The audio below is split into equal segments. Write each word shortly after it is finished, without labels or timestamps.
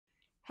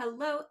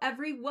Hello,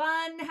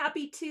 everyone.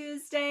 Happy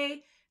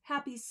Tuesday.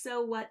 Happy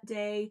So What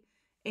Day.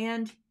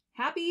 And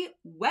happy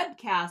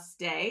Webcast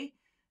Day.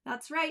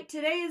 That's right.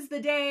 Today is the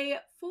day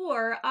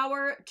for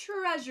our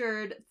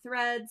Treasured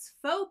Threads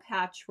Faux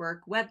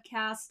Patchwork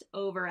webcast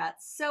over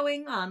at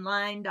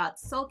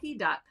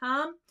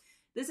sewingonline.sulky.com.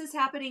 This is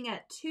happening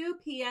at 2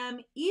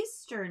 p.m.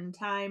 Eastern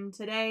Time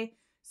today.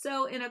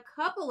 So in a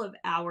couple of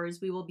hours,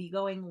 we will be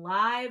going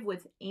live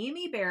with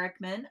Amy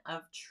Barrickman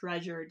of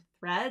Treasured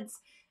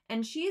Threads.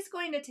 And she's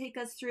going to take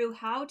us through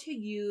how to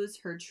use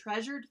her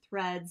Treasured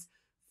Threads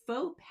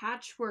faux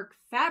patchwork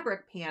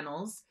fabric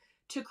panels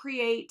to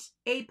create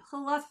a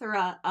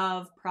plethora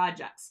of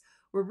projects.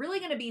 We're really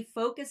going to be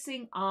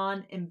focusing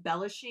on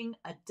embellishing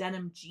a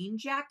denim jean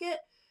jacket,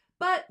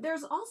 but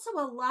there's also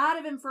a lot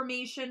of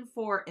information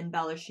for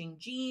embellishing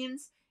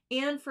jeans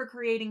and for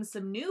creating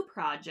some new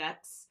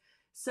projects.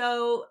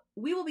 So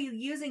we will be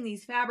using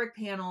these fabric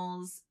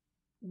panels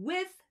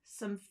with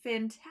some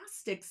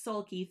fantastic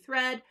sulky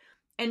thread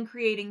and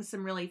creating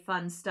some really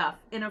fun stuff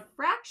in a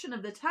fraction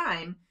of the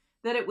time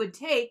that it would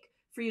take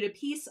for you to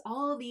piece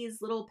all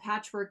these little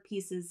patchwork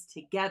pieces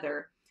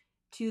together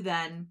to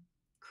then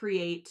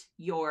create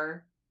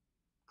your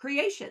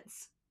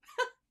creations.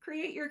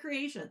 Create your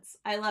creations.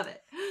 I love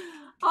it.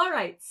 All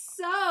right.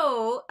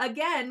 So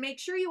again, make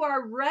sure you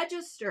are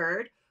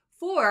registered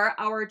for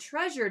our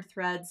Treasured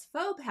Threads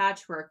Faux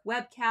Patchwork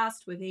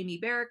webcast with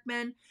Amy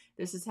Barrickman.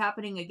 This is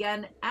happening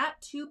again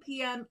at 2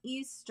 p.m.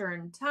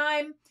 Eastern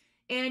Time.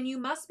 And you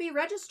must be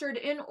registered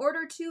in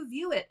order to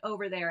view it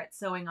over there at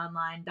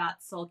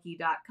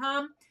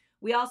sewingonline.sulky.com.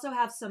 We also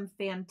have some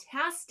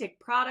fantastic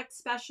product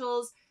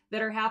specials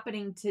that are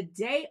happening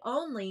today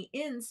only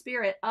in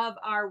spirit of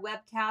our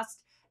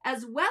webcast,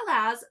 as well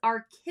as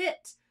our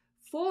kit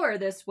for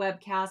this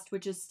webcast,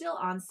 which is still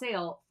on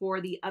sale for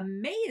the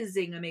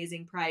amazing,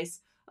 amazing price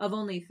of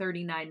only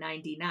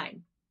 $39.99.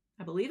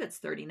 I believe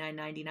it's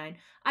 $39.99.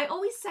 I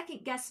always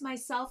second guess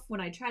myself when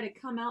I try to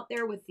come out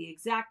there with the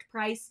exact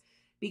price,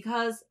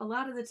 because a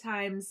lot of the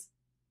times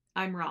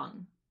I'm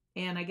wrong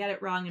and I get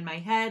it wrong in my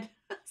head.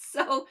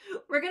 So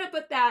we're going to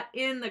put that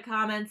in the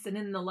comments and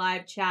in the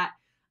live chat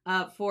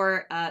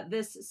for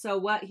this So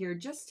What here,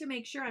 just to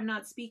make sure I'm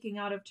not speaking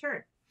out of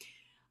turn.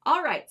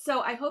 All right.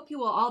 So I hope you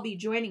will all be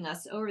joining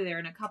us over there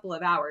in a couple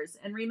of hours.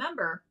 And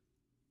remember,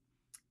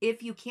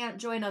 if you can't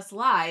join us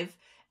live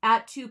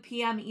at 2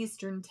 p.m.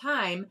 Eastern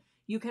Time,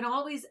 you can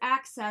always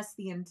access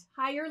the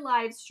entire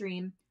live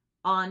stream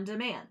on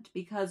demand,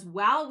 because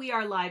while we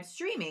are live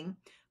streaming,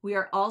 we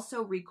are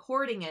also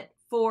recording it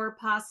for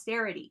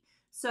posterity.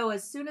 So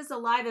as soon as the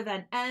live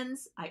event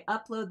ends, I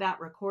upload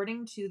that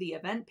recording to the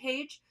event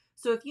page.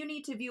 So if you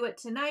need to view it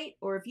tonight,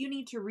 or if you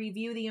need to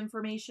review the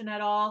information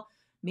at all,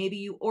 maybe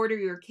you order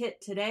your kit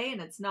today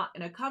and it's not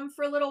going to come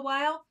for a little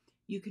while,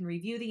 you can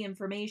review the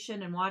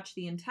information and watch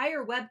the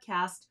entire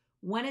webcast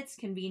when it's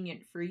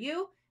convenient for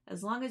you.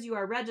 As long as you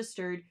are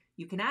registered,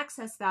 you can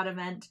access that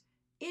event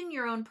in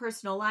your own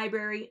personal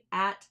library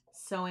at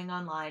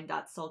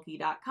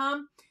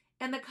sewingonline.sulky.com.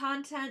 And the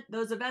content,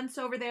 those events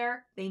over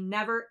there, they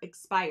never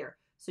expire.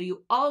 So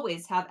you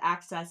always have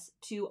access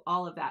to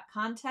all of that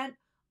content.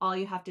 All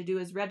you have to do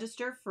is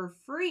register for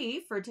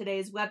free for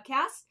today's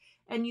webcast,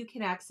 and you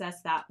can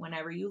access that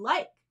whenever you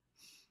like.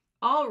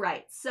 All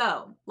right,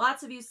 so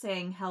lots of you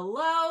saying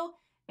hello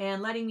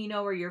and letting me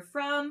know where you're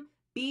from.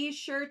 Be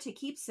sure to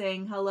keep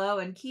saying hello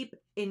and keep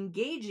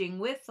engaging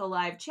with the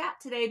live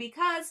chat today,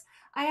 because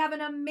I have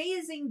an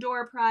amazing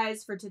door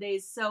prize for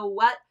today's So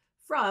What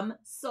from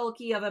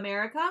Sulky of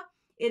America.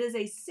 It is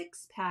a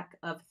 6-pack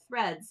of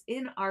threads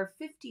in our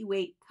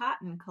 50-weight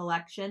cotton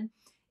collection.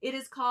 It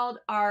is called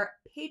our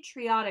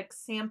Patriotic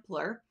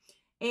Sampler,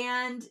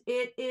 and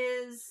it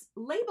is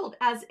labeled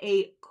as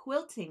a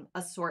quilting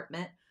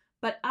assortment,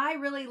 but I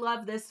really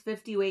love this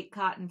 50-weight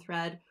cotton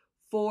thread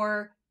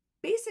for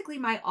basically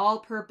my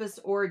all-purpose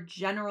or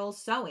general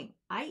sewing.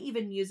 I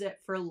even use it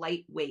for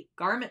lightweight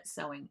garment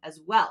sewing as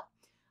well.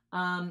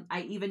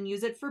 I even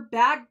use it for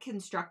bag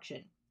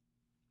construction.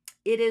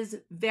 It is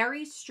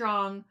very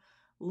strong,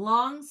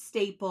 long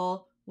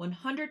staple,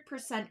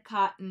 100%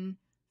 cotton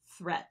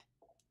thread,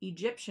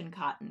 Egyptian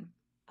cotton.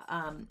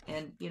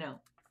 And you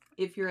know,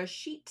 if you're a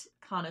sheet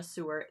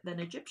connoisseur, then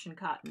Egyptian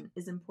cotton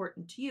is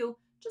important to you,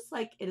 just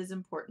like it is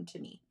important to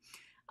me.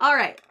 All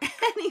right.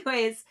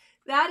 Anyways,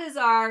 that is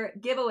our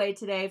giveaway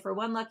today for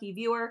one lucky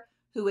viewer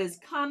who is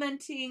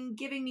commenting,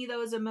 giving me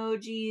those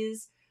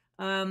emojis,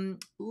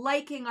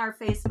 liking our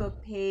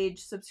Facebook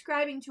page,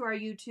 subscribing to our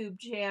YouTube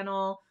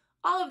channel,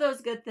 all of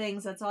those good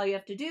things. That's all you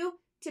have to do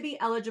to be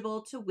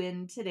eligible to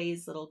win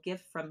today's little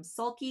gift from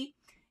Sulky.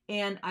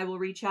 And I will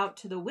reach out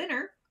to the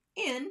winner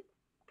in,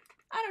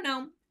 I don't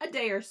know, a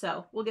day or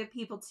so. We'll give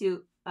people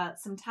to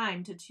some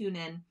time to tune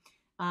in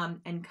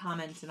and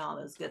comment and all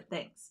those good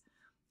things.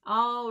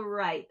 All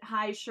right.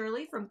 Hi,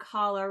 Shirley from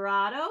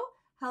Colorado.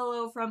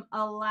 Hello from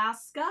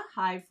Alaska.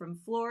 Hi from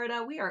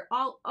Florida. We are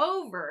all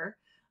over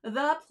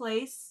the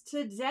place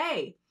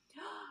today.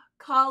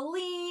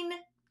 Colleen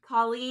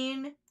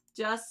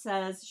just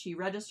says she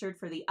registered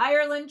for the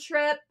Ireland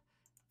trip.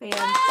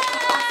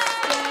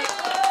 Fantastic.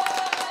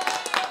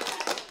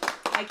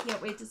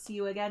 can't wait to see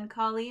you again,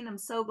 Colleen. I'm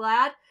so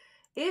glad.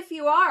 If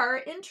you are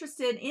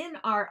interested in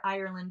our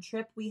Ireland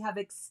trip, we have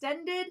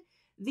extended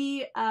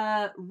the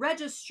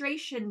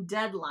registration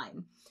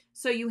deadline.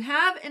 So you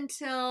have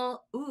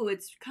until,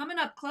 it's coming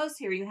up close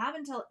here. You have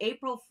until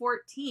April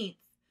 14th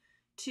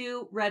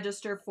to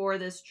register for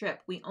this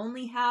trip. We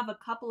only have a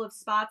couple of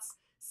spots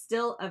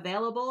still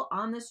available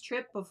on this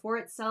trip before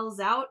it sells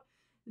out.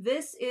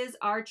 This is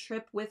our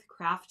trip with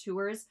Craft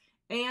Tours,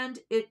 and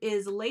it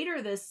is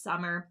later this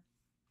summer.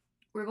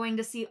 We're going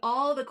to see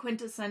all the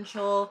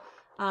quintessential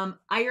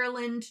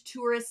Ireland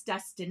tourist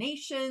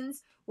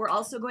destinations. We're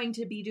also going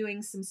to be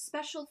doing some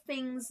special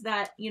things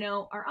that,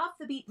 are off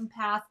the beaten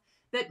path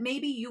that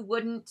maybe you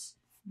wouldn't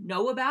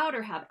know about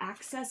or have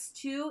access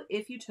to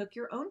if you took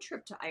your own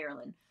trip to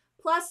Ireland.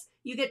 Plus,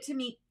 you get to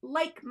meet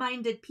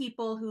like-minded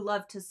people who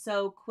love to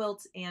sew,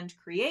 quilt, and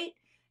create.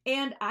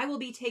 And I will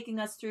be taking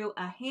us through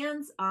a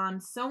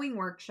hands-on sewing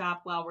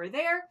workshop while we're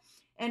there.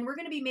 And we're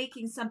going to be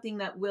making something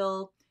that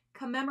will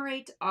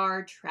commemorate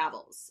our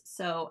travels.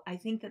 So I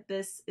think that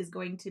this is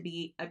going to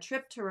be a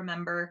trip to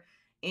remember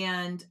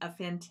and a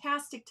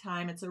fantastic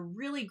time. It's a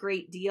really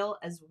great deal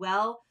as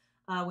well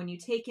when you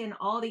take in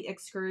all the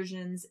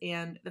excursions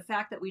and the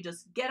fact that we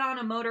just get on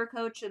a motor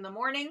coach in the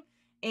morning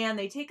and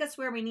they take us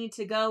where we need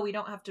to go. We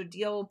don't have to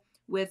deal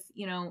with,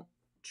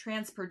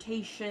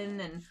 transportation,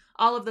 and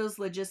all of those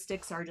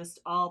logistics are just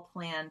all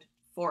planned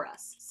for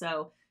us.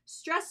 So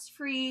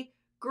stress-free,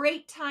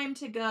 great time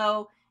to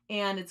go,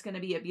 and it's going to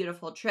be a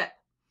beautiful trip.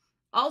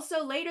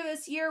 Also, later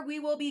this year,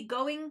 we will be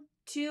going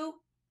to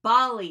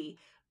Bali.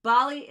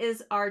 Bali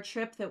is our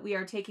trip that we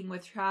are taking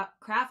with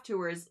Craft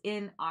Tours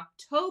in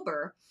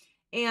October.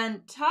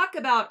 And talk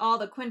about all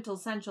the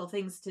quintessential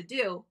things to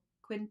do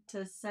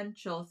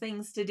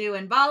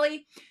in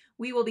Bali.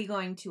 We will be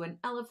going to an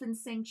elephant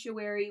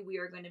sanctuary. We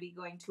are going to be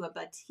going to a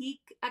batik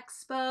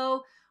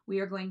expo.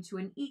 We are going to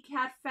an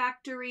ikat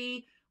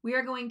factory. We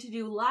are going to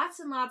do lots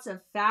and lots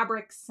of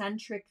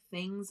fabric-centric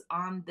things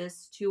on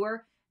this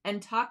tour and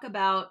talk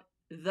about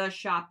the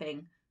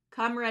shopping.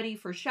 Come ready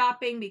for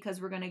shopping because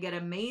we're going to get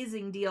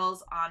amazing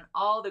deals on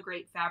all the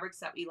great fabrics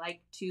that we like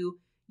to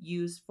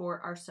use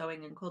for our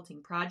sewing and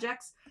quilting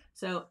projects.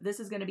 So this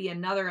is going to be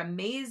another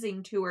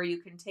amazing tour you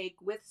can take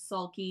with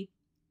Sulky.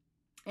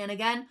 And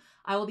again,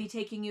 I will be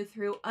taking you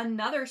through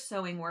another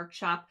sewing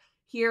workshop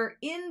here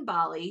in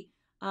Bali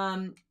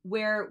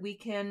where we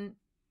can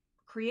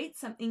create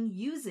something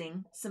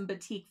using some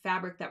batik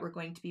fabric that we're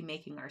going to be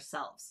making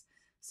ourselves.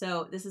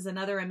 So this is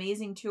another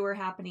amazing tour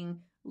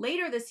happening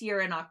later this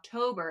year in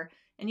October.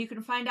 And you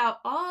can find out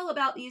all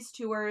about these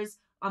tours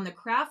on the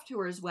Craft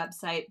Tours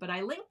website, but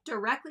I linked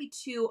directly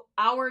to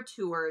our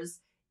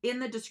tours in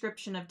the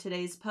description of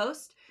today's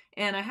post.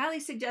 And I highly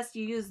suggest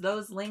you use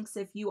those links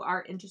if you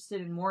are interested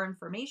in more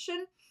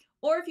information,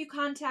 or if you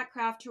contact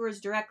Craft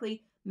Tours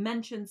directly,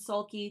 mention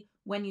Sulky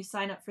when you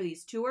sign up for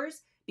these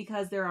tours,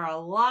 because there are a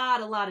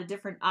lot of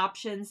different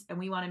options, and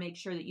we want to make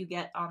sure that you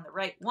get on the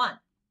right one.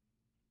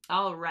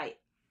 All right.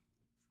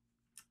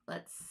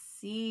 Let's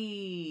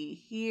see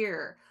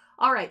here.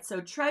 All right, so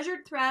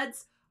Treasured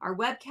Threads, our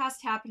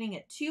webcast happening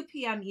at 2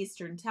 p.m.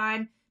 Eastern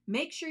Time.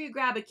 Make sure you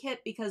grab a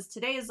kit because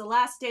today is the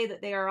last day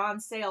that they are on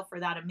sale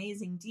for that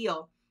amazing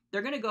deal.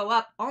 They're going to go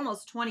up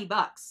almost $20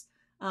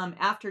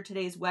 after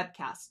today's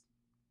webcast.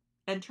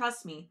 And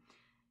trust me,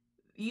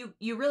 you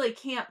really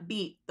can't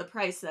beat the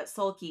price that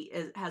Sulky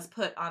has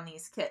put on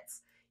these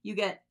kits. You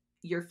get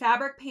your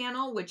fabric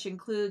panel, which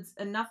includes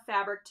enough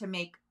fabric to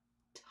make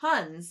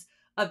tons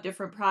of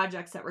different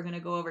projects that we're going to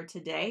go over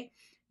today.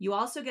 You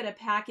also get a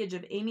package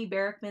of Amy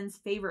Barackman's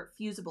favorite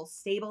fusible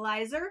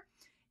stabilizer,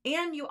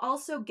 and you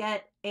also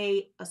get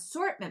a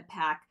assortment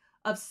pack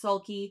of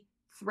Sulky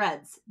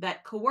threads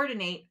that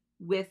coordinate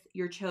with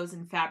your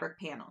chosen fabric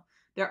panel.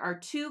 There are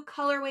 2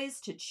 colorways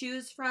to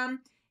choose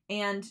from,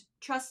 and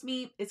trust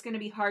me, it's going to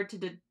be hard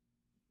to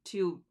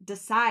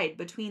decide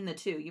between the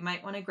 2. You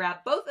might want to grab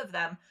both of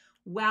them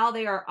while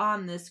they are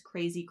on this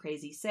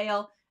crazy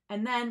sale,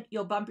 and then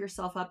you'll bump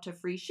yourself up to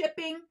free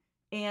shipping,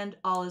 and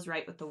all is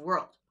right with the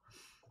world.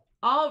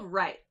 All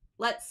right,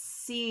 let's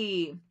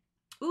see.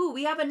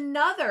 We have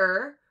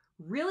another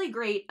really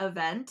great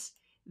event.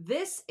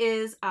 This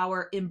is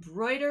our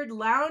embroidered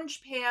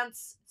lounge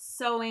pants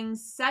sewing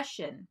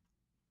session.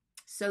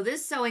 So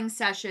this sewing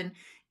session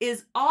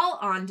is all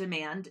on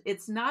demand.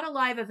 It's not a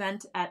live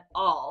event at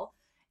all.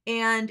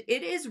 And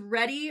it is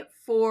ready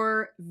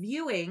for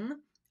viewing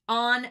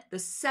on the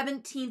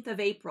 17th of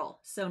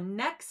April. So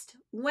next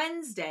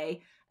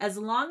Wednesday, as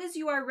long as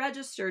you are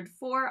registered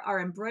for our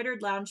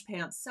embroidered lounge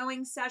pants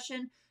sewing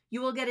session,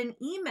 you will get an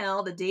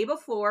email the day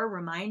before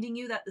reminding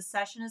you that the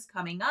session is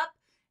coming up.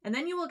 And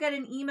then you will get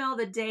an email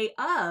the day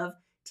of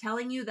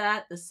telling you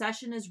that the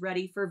session is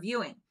ready for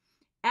viewing.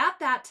 At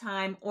that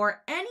time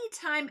or any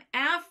time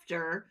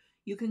after,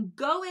 you can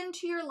go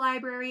into your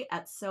library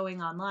at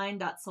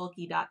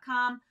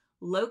sewingonline.sulky.com,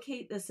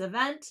 locate this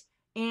event,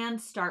 and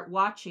start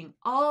watching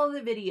all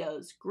the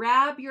videos.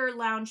 Grab your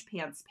lounge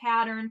pants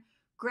pattern,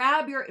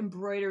 grab your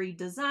embroidery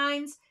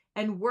designs,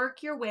 and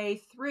work your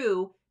way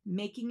through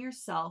making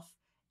yourself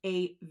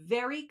a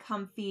very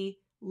comfy,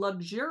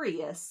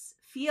 luxurious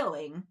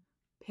feeling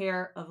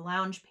pair of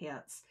lounge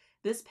pants.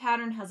 This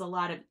pattern has a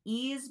lot of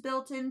ease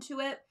built into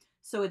it,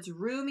 so it's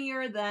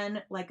roomier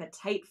than like a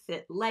tight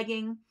fit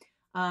legging.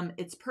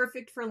 It's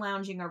perfect for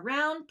lounging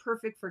around,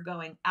 perfect for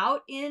going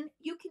out in.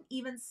 You can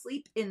even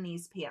sleep in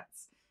these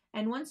pants.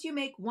 And once you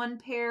make one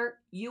pair,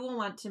 you will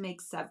want to make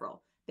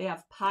several. They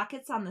have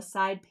pockets on the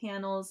side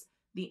panels.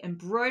 The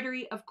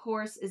embroidery, of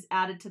course, is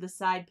added to the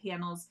side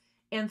panels.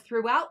 And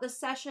throughout the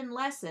session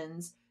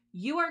lessons,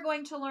 you are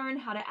going to learn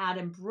how to add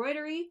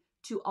embroidery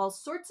to all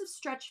sorts of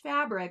stretch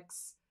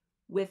fabrics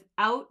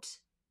without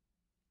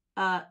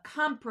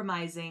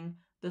compromising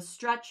the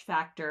stretch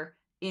factor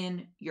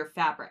in your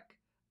fabric.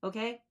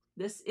 Okay?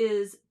 This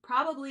is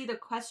probably the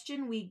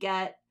question we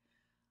get.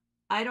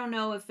 I don't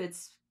know if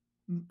it's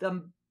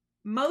the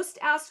most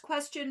asked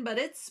question, but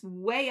it's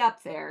way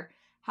up there.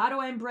 How do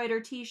I embroider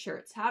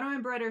t-shirts? How do I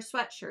embroider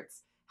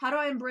sweatshirts? How do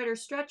I embroider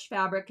stretch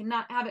fabric and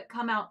not have it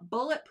come out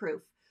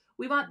bulletproof?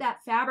 We want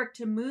that fabric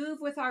to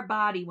move with our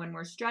body when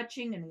we're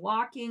stretching and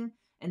walking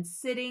and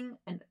sitting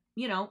and,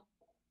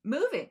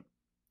 moving.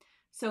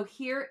 So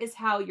here is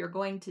how you're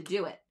going to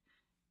do it.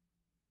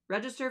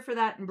 Register for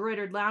that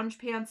embroidered lounge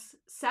pants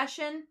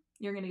session.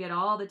 You're going to get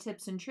all the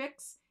tips and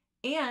tricks,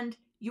 and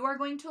you are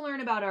going to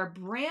learn about our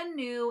brand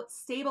new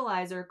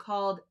stabilizer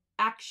called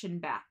Action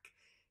Back.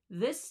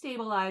 This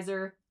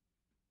stabilizer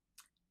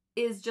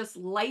is just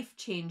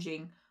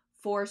life-changing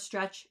for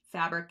stretch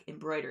fabric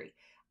embroidery.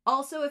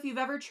 Also, if you've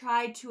ever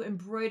tried to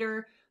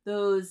embroider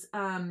those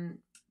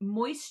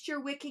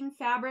moisture wicking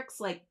fabrics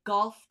like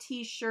golf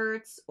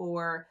t-shirts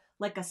or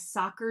like a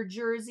soccer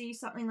jersey,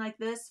 something like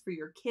this for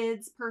your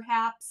kids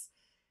perhaps,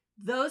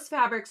 those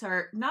fabrics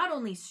are not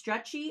only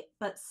stretchy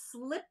but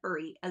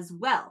slippery as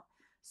well.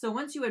 So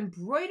once you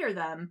embroider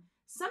them,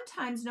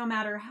 sometimes no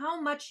matter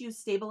how much you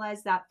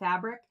stabilize that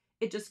fabric,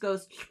 it just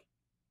goes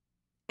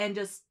and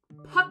just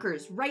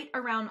puckers right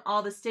around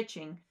all the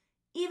stitching,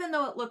 even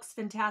though it looks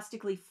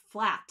fantastically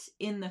flat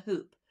in the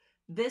hoop.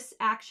 This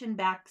Action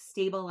Back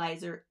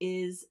stabilizer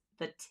is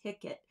the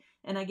ticket.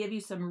 And I give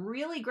you some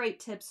really great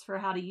tips for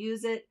how to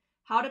use it,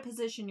 how to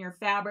position your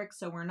fabric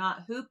so we're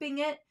not hooping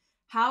it,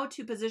 how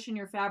to position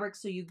your fabric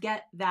so you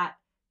get that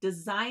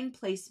design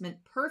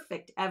placement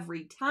perfect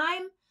every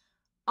time.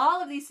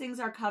 All of these things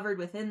are covered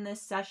within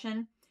this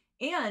session.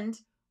 And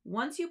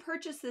once you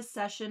purchase this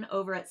session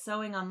over at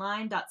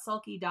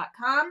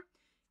sewingonline.sulky.com,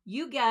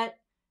 you get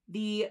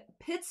the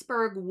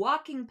Pittsburgh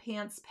Walking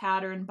Pants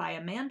pattern by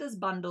Amanda's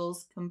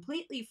Bundles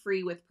completely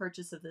free with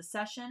purchase of this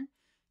session.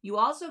 You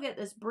also get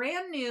this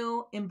brand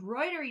new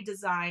embroidery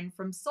design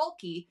from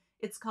Sulky.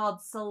 It's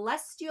called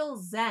Celestial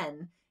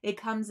Zen.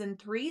 It comes in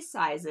 3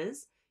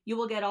 sizes. You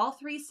will get all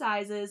 3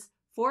 sizes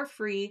for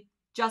free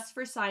just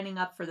for signing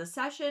up for the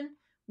session.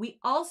 We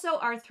also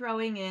are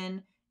throwing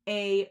in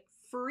a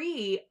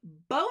free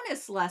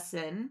bonus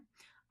lesson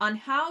on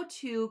how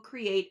to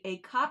create a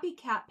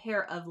copycat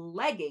pair of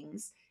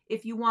leggings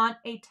if you want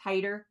a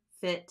tighter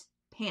fit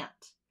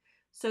pant.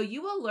 So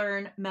you will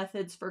learn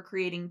methods for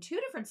creating 2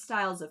 different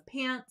styles of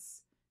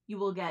pants. You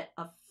will get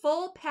a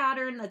full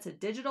pattern that's a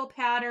digital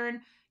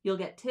pattern. You'll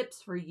get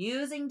tips for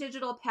using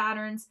digital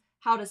patterns,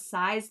 how to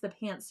size the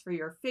pants for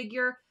your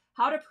figure,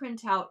 how to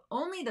print out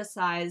only the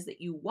size that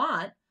you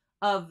want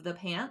of the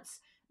pants.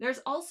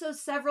 There's also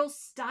several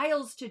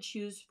styles to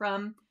choose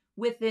from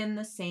within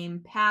the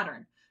same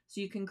pattern.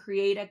 So you can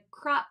create a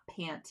crop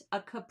pant, a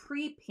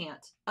capri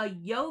pant, a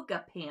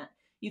yoga pant.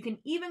 You can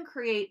even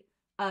create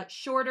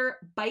shorter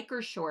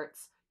biker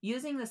shorts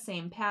using the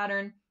same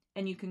pattern,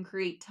 and you can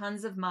create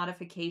tons of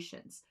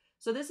modifications.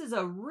 So this is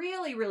a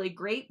really, really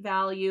great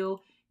value.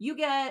 You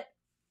get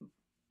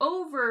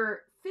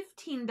over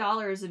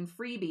 $15 in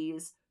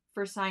freebies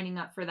for signing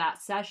up for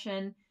that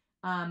session.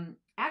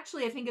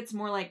 Actually, I think it's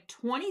more like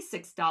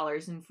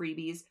 $26 in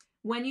freebies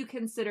when you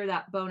consider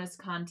that bonus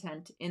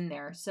content in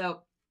there.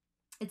 So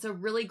it's a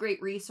really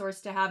great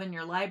resource to have in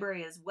your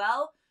library as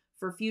well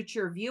for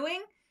future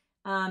viewing.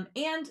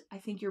 And I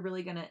think you're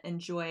really going to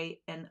enjoy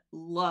and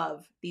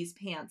love these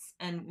pants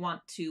and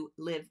want to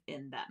live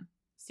in them.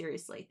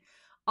 Seriously.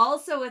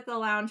 Also with the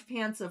lounge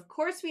pants, of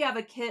course, we have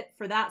a kit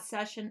for that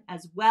session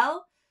as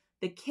well.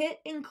 The kit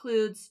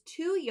includes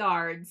 2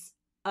 yards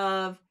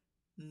of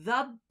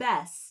the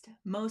best,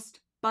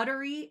 most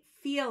buttery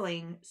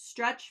feeling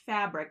stretch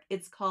fabric.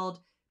 It's called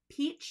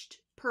Peached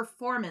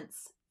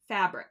Performance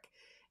fabric.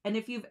 And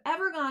if you've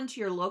ever gone to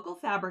your local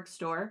fabric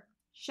store,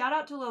 shout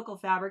out to local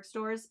fabric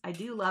stores. I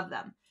do love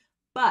them.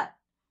 But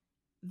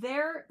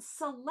their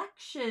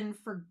selection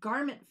for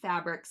garment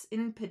fabrics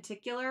in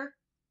particular,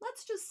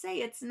 let's just say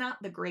it's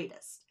not the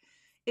greatest.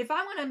 If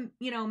I want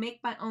to, make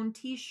my own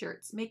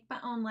t-shirts, make my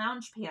own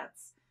lounge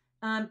pants,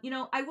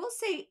 I will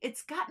say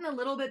it's gotten a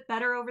little bit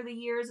better over the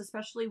years,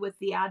 especially with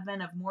the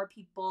advent of more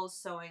people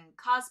sewing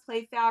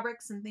cosplay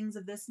fabrics and things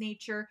of this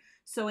nature,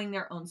 sewing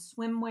their own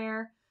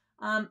swimwear.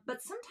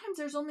 But sometimes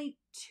there's only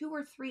 2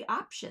 or 3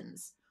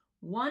 options.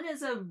 One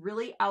is a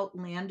really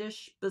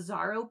outlandish,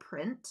 bizarro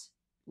print.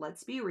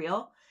 Let's be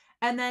real.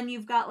 And then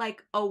you've got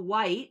like a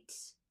white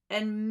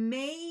and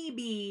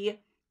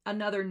maybe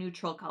another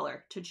neutral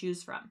color to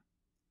choose from.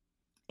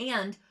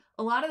 And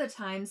a lot of the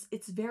times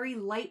it's very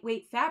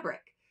lightweight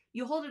fabric.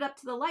 You hold it up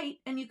to the light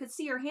and you could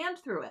see your hand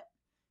through it.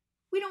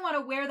 We don't want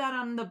to wear that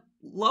on the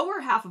lower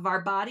half of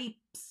our body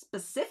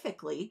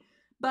specifically,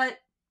 but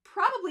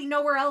probably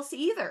nowhere else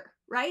either,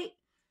 right?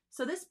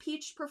 So this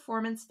Peach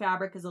Performance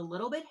fabric is a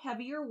little bit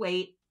heavier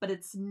weight, but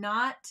it's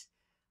not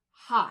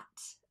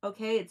hot,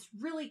 okay? It's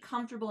really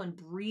comfortable and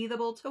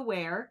breathable to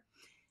wear.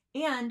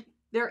 And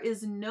there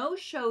is no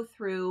show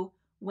through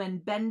when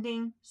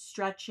bending,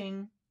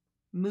 stretching,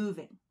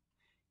 moving.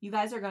 You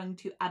guys are going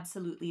to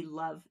absolutely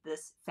love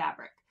this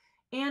fabric.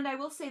 And I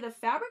will say the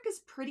fabric is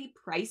pretty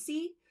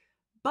pricey,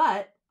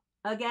 but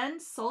again,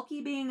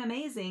 Sulky being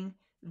amazing,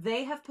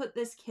 they have put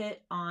this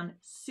kit on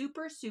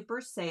super, super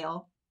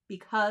sale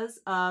because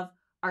of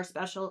our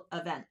special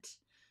event.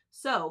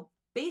 So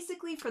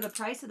basically for the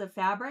price of the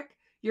fabric,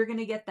 you're going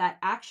to get that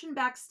action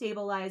back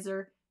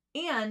stabilizer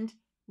and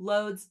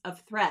loads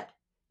of thread.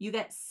 You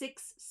get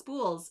 6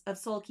 spools of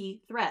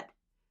Sulky thread,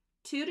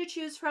 2 to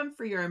choose from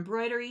for your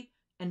embroidery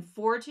and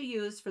 4 to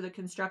use for the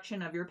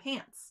construction of your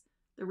pants.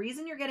 The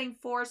reason you're getting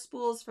 4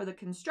 spools for the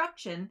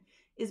construction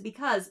is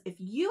because if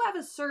you have a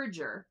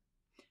serger,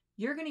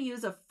 you're going to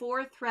use a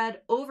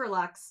 4-thread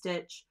overlock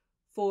stitch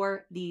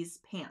for these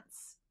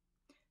pants.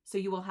 So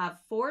you will have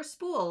 4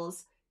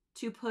 spools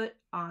to put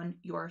on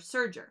your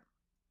serger.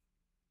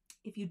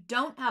 If you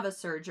don't have a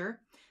serger,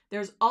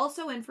 there's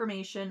also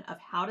information of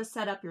how to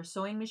set up your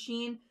sewing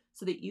machine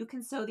so that you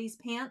can sew these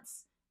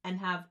pants and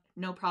have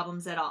no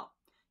problems at all.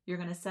 You're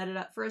going to set it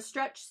up for a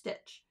stretch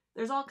stitch.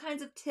 There's all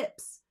kinds of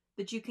tips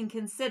that you can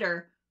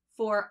consider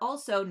for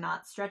also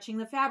not stretching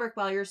the fabric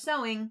while you're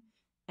sewing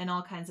and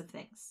all kinds of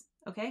things,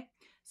 okay?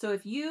 So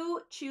if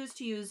you choose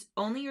to use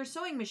only your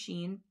sewing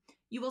machine,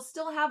 you will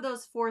still have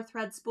those 4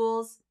 thread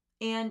spools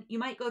and you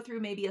might go through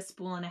maybe a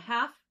spool and a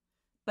half,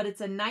 but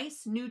it's a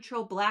nice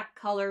neutral black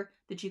color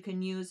that you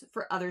can use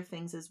for other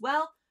things as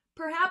well,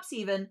 perhaps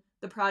even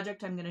the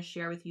project I'm going to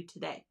share with you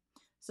today.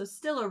 So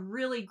still a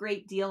really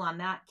great deal on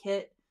that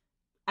kit.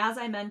 As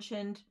I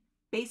mentioned,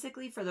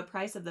 basically for the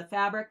price of the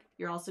fabric,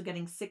 you're also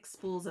getting 6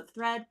 spools of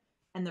thread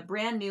and the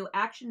brand new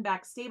action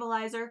back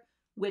stabilizer,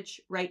 which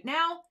right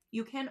now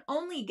you can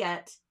only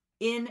get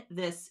in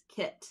this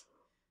kit.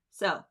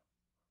 So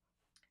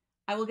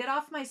I will get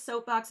off my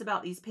soapbox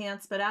about these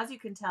pants, but as you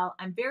can tell,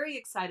 I'm very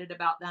excited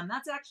about them.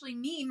 That's actually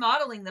me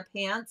modeling the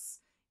pants.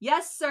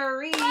 Yes,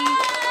 sirree.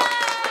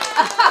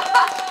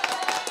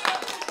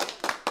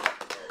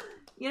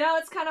 You know,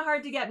 it's kind of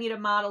hard to get me to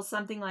model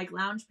something like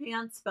lounge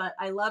pants, but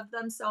I loved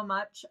them so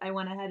much, I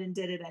went ahead and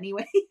did it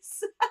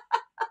anyways.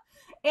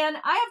 And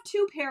I have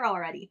 2 pair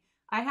already.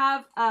 I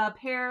have a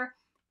pair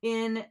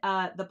in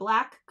the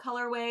black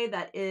colorway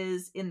that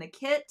is in the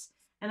kit,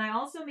 and I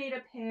also made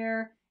a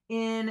pair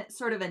in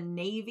sort of a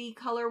navy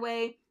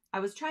colorway. I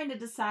was trying to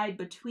decide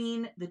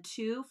between the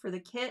 2 for the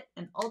kit,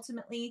 and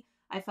ultimately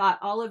I thought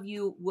all of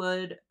you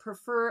would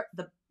prefer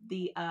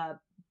the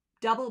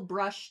double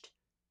brushed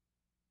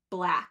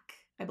black.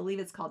 I believe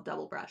it's called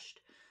double brushed.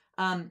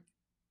 At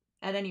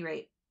any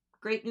rate,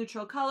 great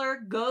neutral color,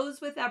 goes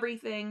with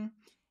everything,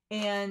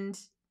 and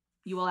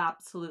you will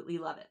absolutely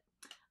love it.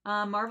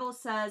 Marvel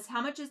says,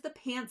 how much is the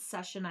pants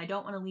session? I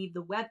don't want to leave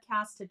the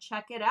webcast to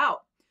check it out.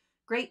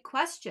 Great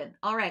question.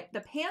 All right,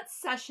 the pants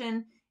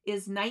session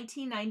is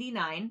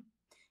 $19.99.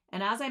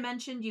 And as I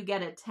mentioned, you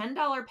get a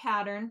 $10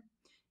 pattern.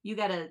 You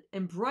get an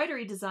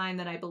embroidery design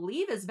that I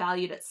believe is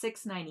valued at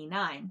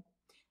 $6.99.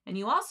 And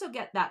you also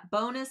get that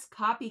bonus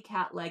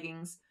copycat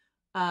leggings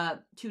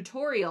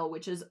tutorial,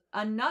 which is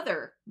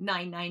another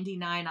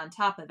 $9.99 on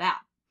top of that.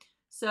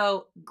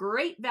 So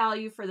great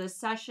value for this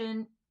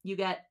session. You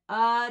get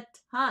a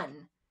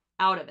ton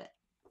out of it.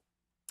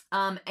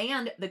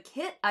 And the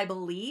kit, I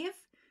believe,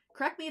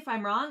 correct me if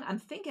I'm wrong, I'm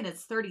thinking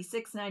it's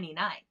 $36.99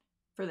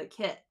 for the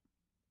kit.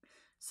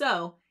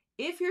 So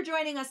if you're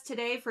joining us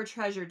today for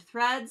Treasured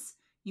Threads,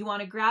 you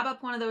want to grab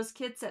up one of those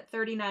kits at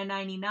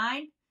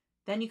 $39.99.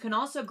 Then you can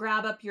also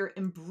grab up your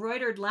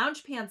embroidered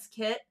lounge pants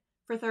kit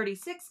for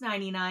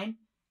 $36.99.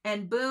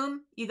 And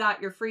boom, you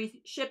got your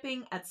free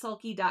shipping at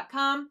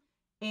sulky.com.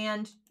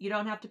 And you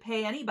don't have to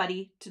pay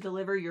anybody to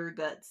deliver your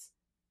goods,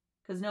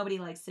 because nobody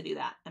likes to do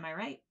that. Am I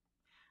right?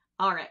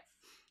 All right.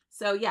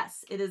 So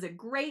yes, it is a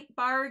great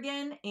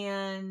bargain,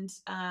 and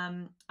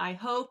I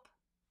hope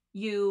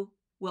you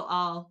will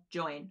all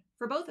join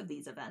for both of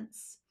these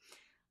events.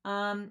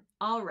 All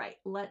right,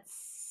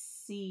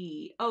 let's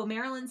see. Oh,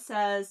 Marilyn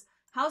says,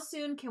 how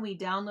soon can we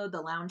download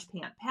the lounge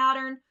pant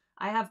pattern?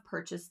 I have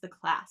purchased the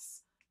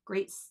class.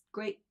 Great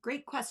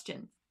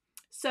question.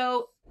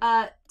 So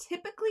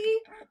typically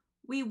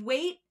we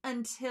wait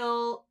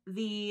until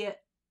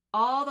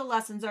all the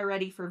lessons are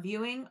ready for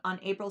viewing on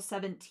April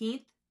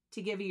 17th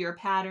to give you your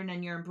pattern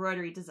and your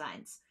embroidery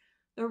designs.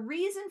 The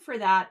reason for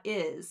that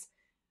is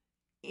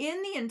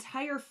in the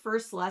entire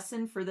first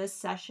lesson for this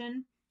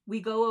session, we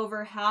go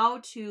over how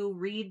to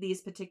read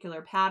these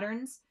particular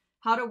patterns,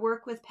 how to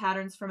work with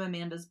patterns from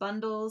Amanda's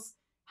bundles,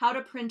 how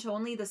to print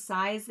only the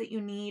size that you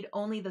need,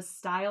 only the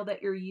style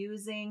that you're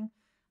using,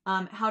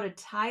 how to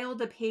tile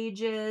the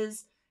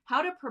pages,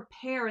 how to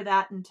prepare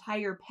that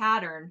entire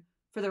pattern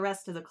for the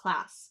rest of the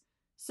class.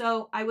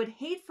 So I would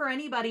hate for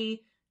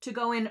anybody to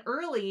go in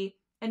early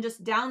and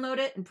just download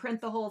it and print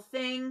the whole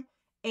thing,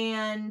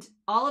 and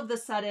all of a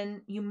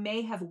sudden you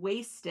may have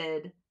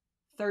wasted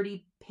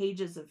 30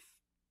 pages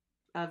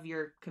of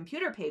your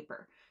computer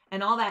paper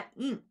and all that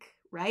ink,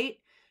 right?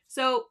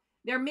 So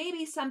there may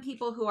be some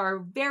people who are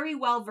very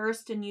well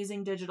versed in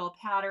using digital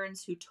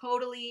patterns who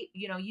totally,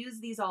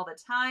 use these all the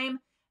time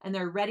and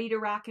they're ready to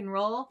rock and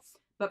roll.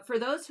 But for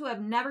those who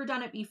have never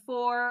done it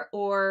before,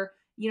 or,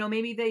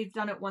 maybe they've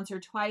done it once or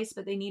twice,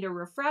 but they need a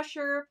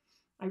refresher,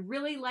 I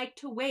really like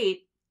to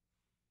wait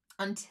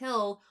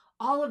until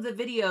all of the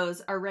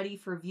videos are ready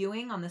for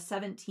viewing on the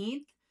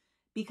 17th,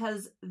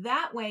 because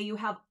that way you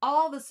have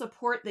all the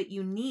support that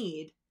you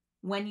need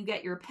when you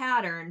get your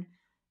pattern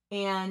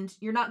and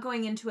you're not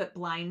going into it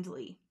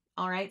blindly.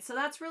 All right. So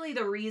that's really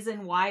the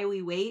reason why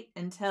we wait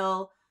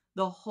until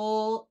the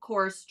whole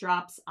course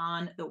drops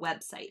on the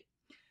website.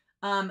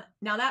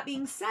 Now, that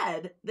being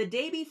said, the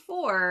day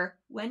before,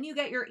 when you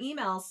get your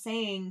email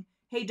saying,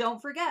 hey,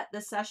 don't forget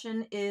the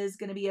session is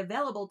going to be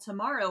available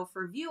tomorrow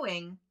for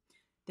viewing,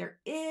 there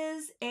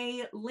is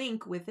a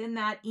link within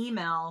that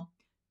email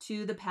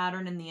to the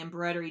pattern and the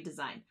embroidery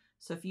design.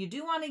 So if you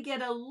do want to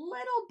get a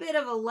little bit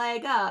of a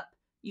leg up,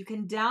 you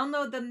can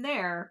download them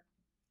there,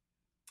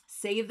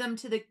 save them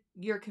to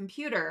your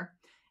computer,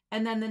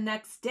 and then the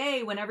next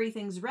day when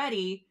everything's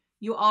ready,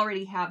 you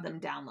already have them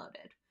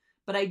downloaded.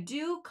 But I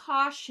do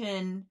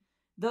caution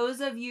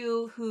those of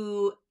you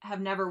who have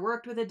never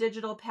worked with a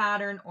digital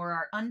pattern or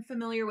are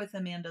unfamiliar with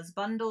Amanda's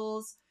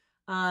bundles,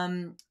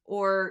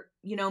 or,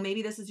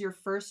 maybe this is your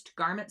first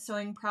garment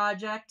sewing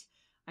project.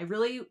 I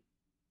really,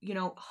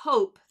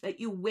 hope that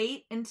you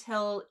wait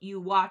until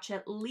you watch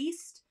at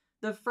least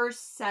the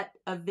first set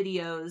of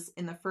videos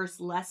in the first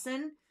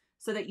lesson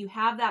so that you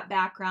have that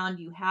background,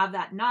 you have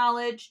that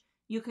knowledge.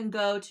 You can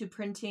go to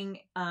printing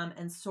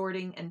and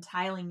sorting and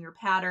tiling your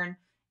pattern,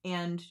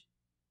 and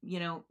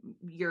you're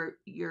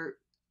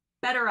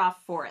better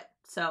off for it.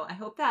 So I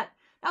hope that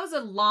was a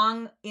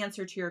long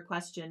answer to your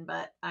question,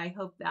 but I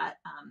hope that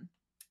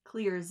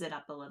clears it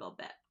up a little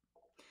bit.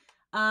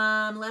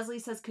 Leslie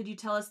says, could you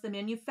tell us the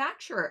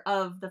manufacturer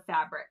of the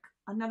fabric?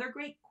 Another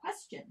great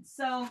question.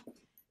 So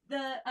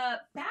the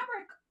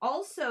fabric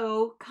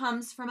also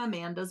comes from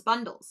Amanda's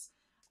Bundles.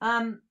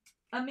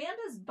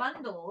 Amanda's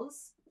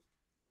Bundles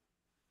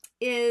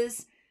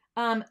is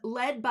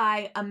led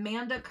by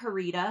Amanda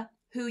Carita,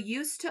 who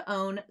used to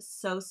own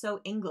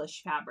So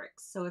English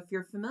Fabrics. So if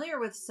you're familiar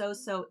with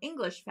So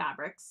English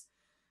Fabrics,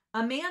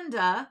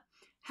 Amanda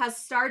has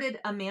started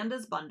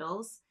Amanda's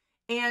Bundles,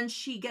 and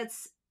she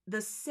gets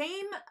the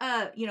same,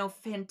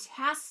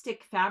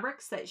 fantastic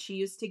fabrics that she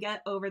used to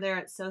get over there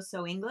at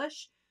So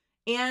English,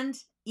 and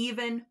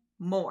even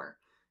more.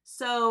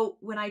 So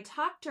when I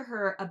talked to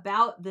her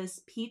about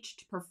this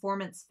peached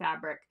performance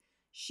fabric,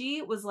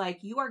 she was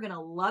like, you are going to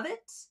love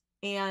it,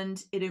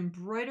 and it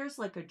embroiders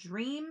like a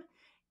dream,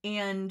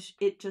 and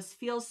it just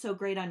feels so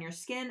great on your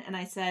skin. And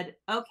I said,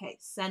 okay,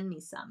 send me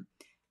some.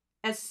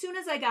 As soon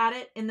as I got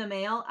it in the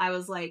mail, I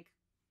was like,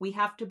 we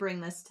have to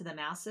bring this to the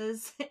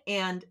masses,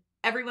 and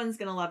everyone's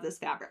going to love this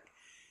fabric.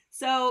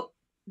 So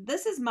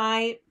this is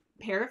my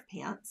pair of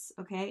pants,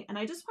 okay? And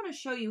I just want to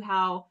show you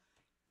how,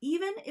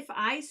 even if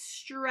I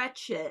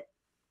stretch it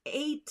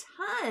a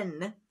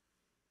ton,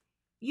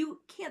 you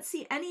can't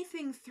see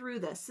anything through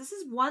this. This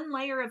is one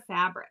layer of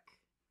fabric.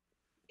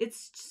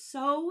 It's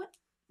so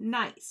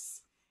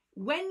nice.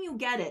 When you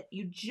get it,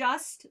 you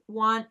just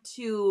want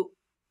to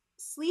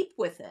sleep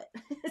with it.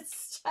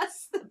 It's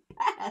just the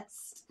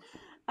best.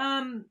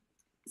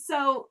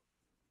 So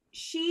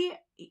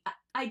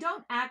I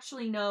don't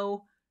actually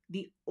know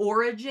the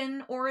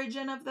origin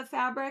of the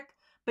fabric,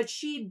 but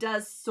she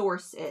does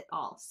source it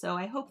all. So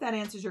I hope that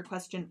answers your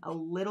question a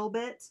little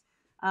bit.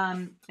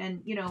 And,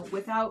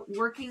 without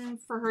working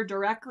for her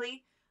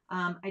directly,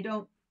 I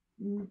don't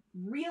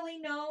really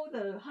know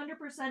the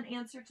 100%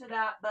 answer to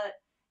that,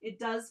 but it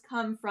does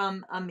come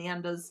from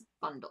Amanda's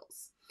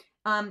Bundles.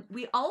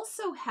 We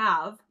also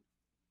have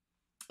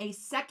a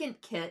second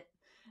kit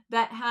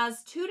that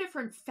has two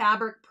different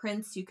fabric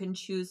prints you can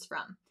choose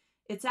from.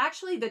 It's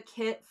actually the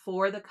kit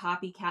for the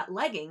copycat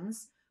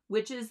leggings,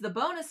 which is the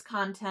bonus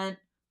content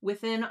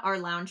within our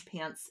lounge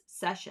pants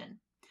session.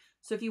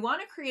 So if you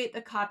want to create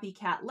the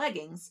copycat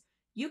leggings,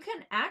 you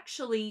can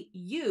actually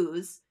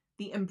use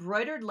the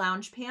embroidered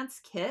lounge pants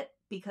kit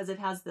because it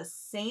has the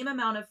same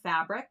amount of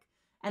fabric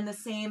and the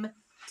same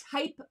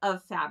type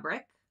of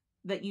fabric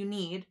that you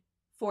need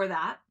for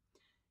that.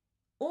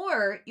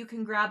 Or you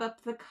can grab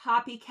up the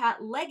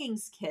copycat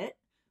leggings kit,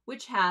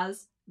 which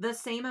has the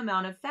same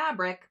amount of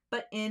fabric,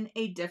 but in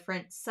a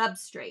different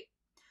substrate.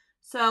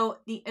 So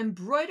the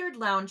embroidered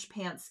lounge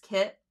pants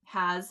kit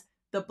has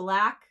the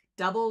black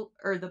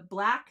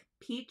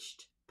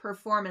peached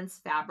performance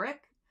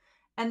fabric,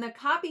 and the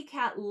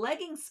copycat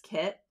leggings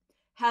kit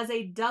has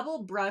a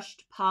double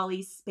brushed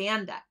poly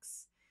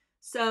spandex.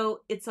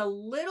 So it's a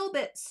little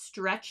bit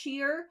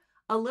stretchier,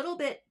 a little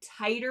bit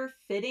tighter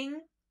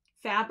fitting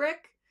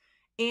fabric,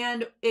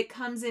 and it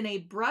comes in a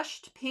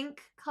brushed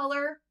pink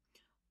color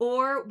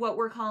or what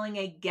we're calling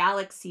a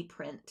galaxy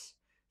print.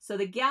 So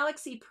the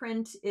galaxy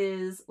print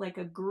is like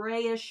a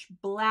grayish,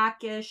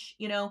 blackish,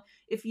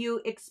 if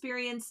you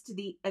experienced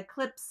the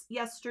eclipse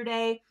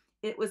yesterday,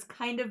 it was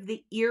kind of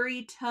the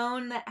eerie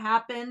tone that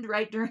happened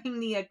right during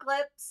the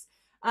eclipse.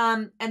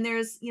 And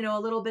there's, a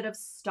little bit of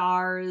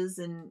stars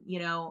and,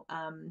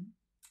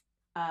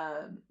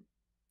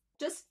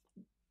 just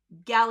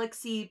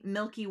galaxy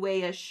Milky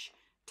Way-ish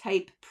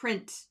type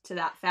print to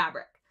that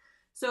fabric.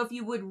 So if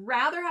you would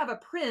rather have a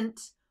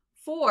print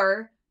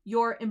for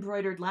your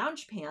embroidered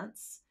lounge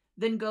pants,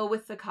 then go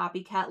with the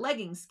Copycat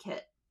Leggings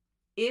kit.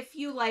 If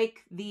you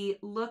like the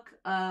look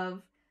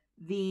of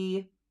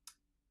the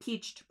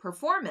Peached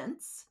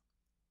Performance,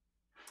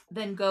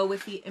 then go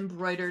with the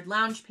embroidered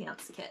lounge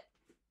pants kit.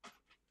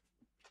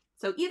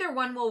 So either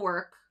one will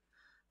work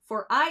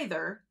for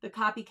either the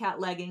Copycat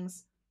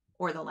Leggings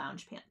or the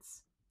lounge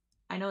pants.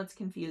 I know it's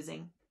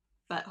confusing,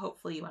 but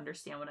hopefully you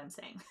understand what I'm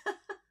saying.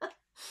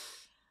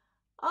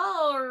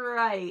 All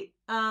right.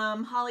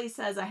 Holly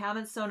says, I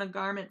haven't sewn a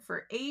garment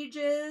for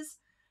ages.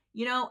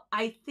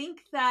 I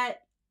think that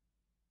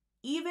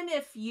even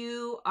if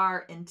you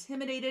are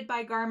intimidated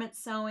by garment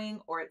sewing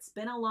or it's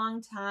been a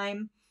long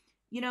time,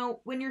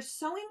 when you're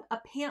sewing a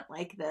pant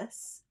like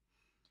this,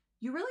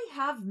 you really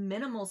have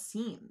minimal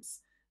seams.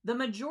 The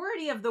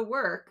majority of the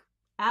work,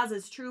 as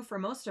is true for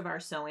most of our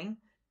sewing,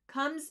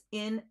 comes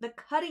in the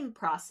cutting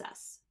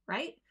process,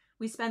 right?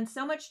 We spend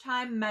so much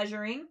time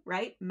measuring,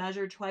 right?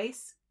 Measure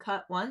twice,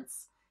 cut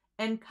once,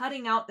 and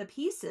cutting out the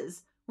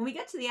pieces. When we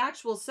get to the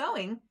actual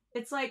sewing,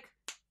 it's like,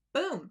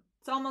 boom,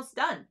 it's almost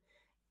done.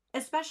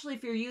 Especially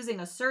if you're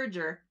using a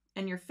serger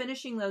and you're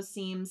finishing those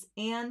seams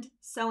and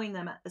sewing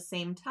them at the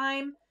same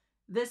time,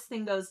 this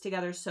thing goes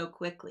together so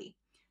quickly.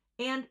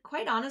 And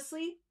quite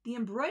honestly, the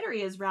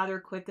embroidery is rather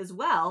quick as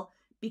well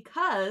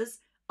because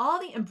all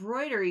the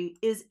embroidery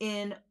is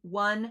in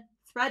one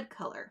thread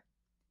color.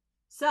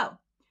 So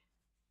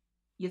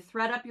you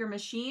thread up your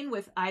machine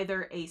with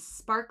either a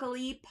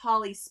sparkly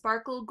Poly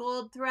Sparkle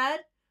gold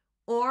thread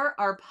or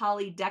our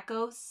Poly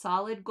Deco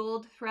solid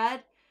gold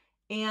thread.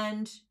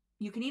 And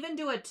you can even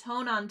do a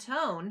tone on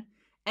tone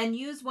and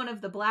use one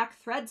of the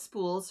black thread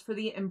spools for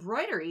the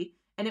embroidery,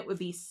 and it would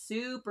be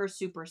super,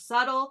 super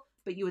subtle,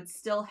 but you would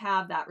still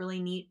have that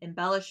really neat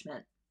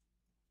embellishment.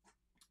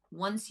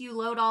 Once you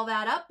load all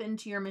that up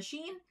into your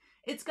machine,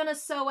 it's going to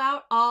sew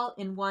out all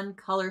in one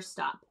color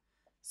stop.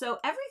 So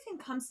everything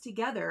comes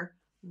together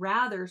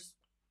rather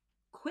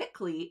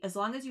quickly as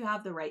long as you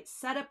have the right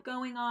setup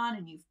going on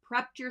and you've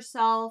prepped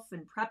yourself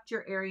and prepped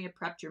your area,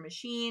 prepped your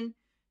machine,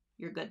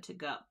 you're good to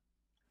go.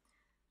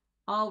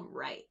 All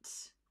right.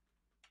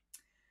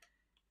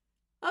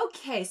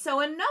 Okay, so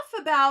enough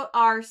about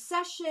our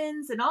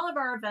sessions and all of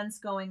our events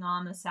going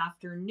on this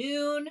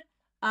afternoon.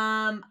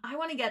 I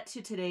want to get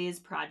to today's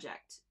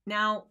project.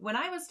 Now, when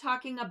I was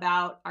talking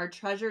about our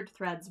Treasured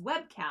Threads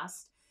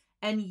webcast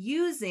and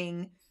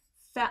using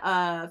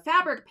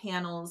fabric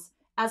panels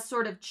as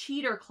sort of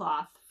cheater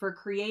cloth for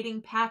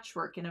creating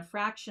patchwork in a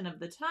fraction of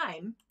the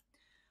time,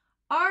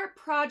 our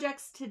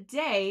projects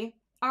today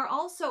are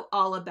also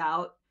all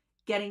about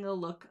getting a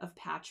look of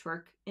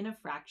patchwork in a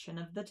fraction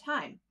of the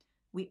time.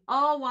 We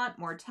all want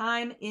more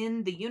time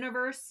in the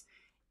universe,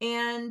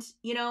 and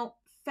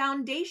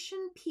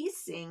foundation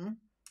piecing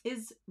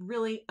is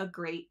really a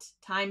great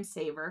time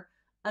saver,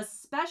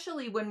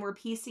 especially when we're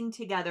piecing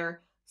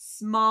together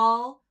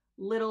small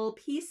little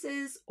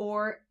pieces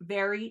or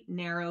very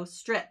narrow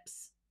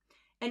strips.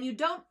 And you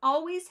don't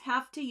always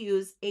have to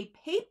use a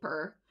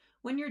paper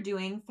when you're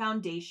doing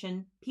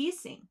foundation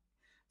piecing.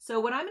 So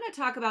what I'm going to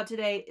talk about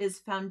today is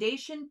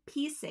foundation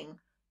piecing,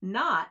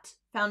 not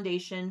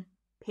foundation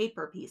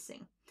paper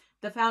piecing.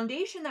 The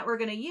foundation that we're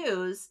going to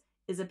use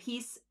is a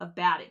piece of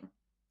batting.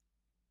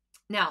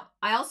 Now,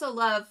 I also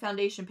love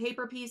foundation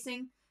paper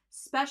piecing,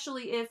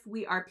 especially if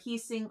we are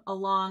piecing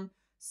along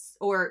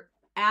or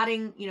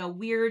adding,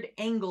 weird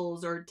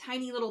angles or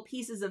tiny little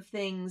pieces of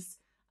things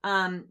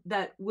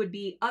that would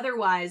be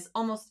otherwise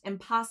almost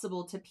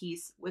impossible to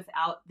piece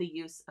without the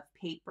use of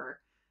paper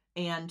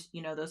and,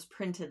 those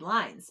printed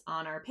lines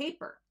on our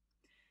paper.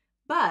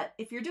 But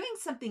if you're doing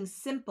something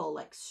simple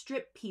like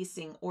strip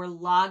piecing or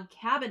log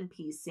cabin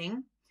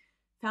piecing,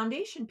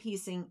 foundation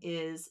piecing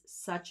is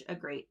such a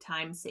great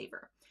time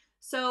saver.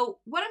 So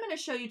what I'm going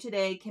to show you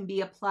today can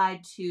be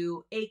applied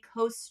to a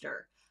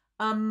coaster,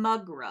 a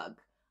mug rug,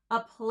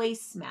 a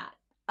placemat,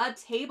 a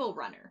table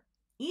runner,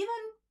 even,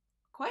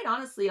 quite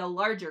honestly, a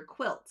larger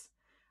quilt.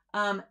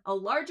 A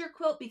larger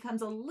quilt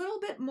becomes a little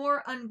bit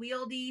more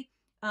unwieldy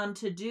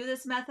to do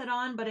this method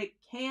on, but it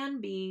can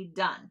be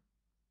done.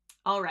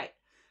 All right.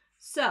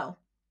 So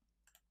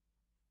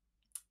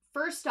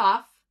first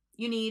off,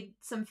 you need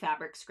some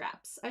fabric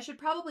scraps. I should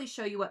probably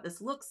show you what this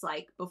looks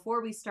like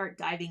before we start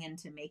diving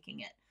into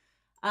making it.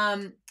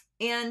 And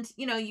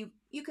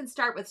you can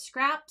start with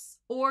scraps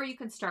or you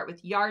can start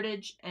with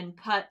yardage and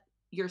cut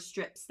your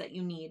strips that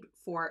you need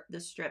for the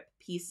strip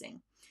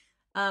piecing.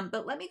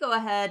 But let me go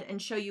ahead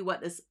and show you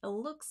what this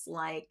looks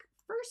like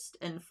first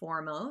and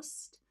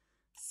foremost,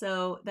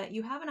 so that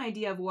you have an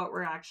idea of what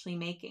we're actually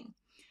making.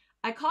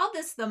 I called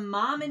this the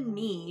Mom and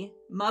Me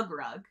mug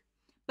rug,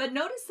 but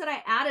notice that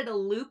I added a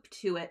loop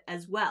to it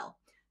as well.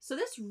 So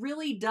this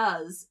really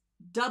does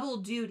double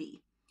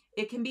duty.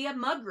 It can be a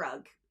mug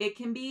rug. It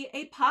can be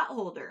a pot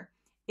holder.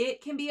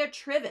 It can be a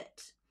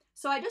trivet.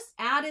 So I just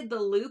added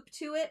the loop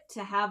to it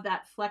to have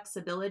that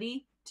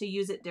flexibility to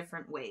use it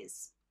different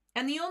ways.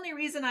 And the only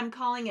reason I'm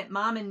calling it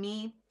Mom and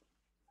Me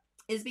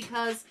is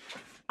because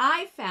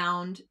I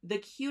found the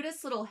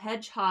cutest little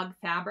hedgehog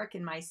fabric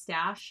in my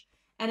stash,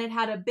 and it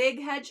had a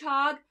big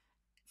hedgehog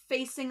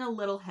facing a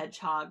little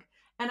hedgehog.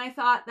 And I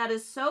thought that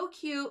is so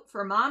cute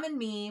for Mom and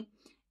Me,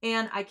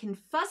 and I can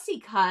fussy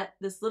cut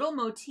this little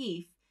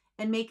motif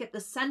and make it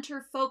the center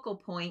focal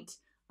point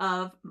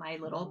of my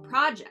little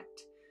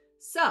project.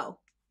 So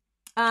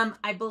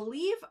I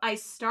believe I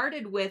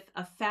started with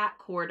a fat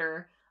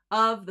quarter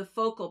of the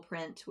focal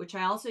print, which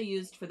I also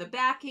used for the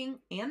backing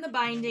and the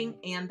binding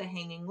and the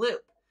hanging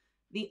loop.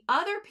 The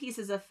other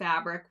pieces of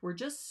fabric were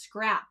just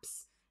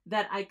scraps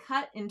that I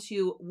cut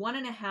into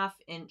 1.5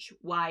 inch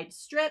wide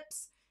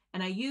strips,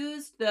 and I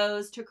used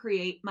those to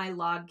create my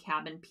log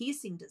cabin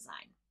piecing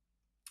design.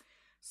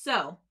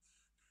 So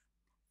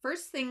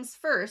first things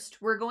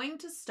first, we're going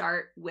to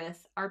start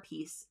with our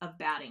piece of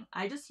batting.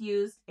 I just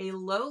used a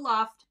low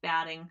loft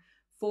batting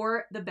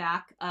for the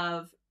back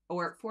of,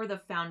 or for the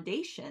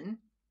foundation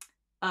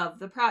of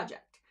the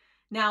project.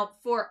 Now,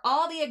 for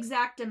all the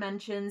exact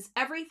dimensions,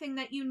 everything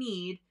that you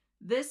need,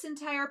 this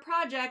entire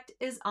project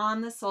is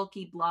on the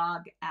Sulky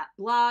blog at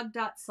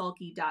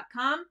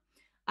blog.sulky.com.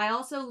 I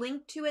also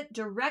linked to it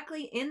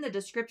directly in the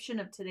description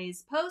of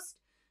today's post.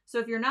 So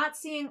if you're not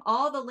seeing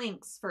all the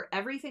links for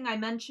everything I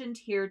mentioned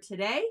here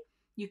today,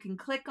 you can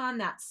click on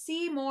that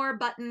See More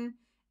button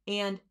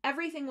and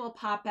everything will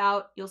pop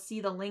out. You'll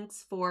see the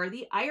links for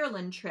the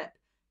Ireland trip,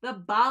 the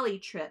Bali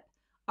trip,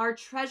 our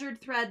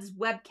Treasured Threads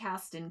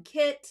webcast and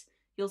kit.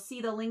 You'll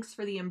see the links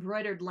for the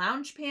embroidered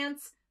lounge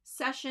pants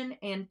session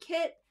and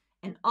kit,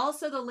 and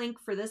also the link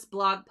for this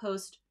blog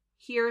post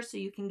here so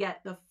you can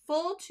get the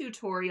full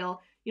tutorial.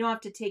 You don't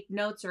have to take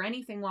notes or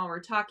anything while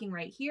we're talking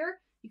right here.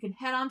 You can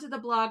head onto the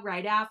blog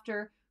right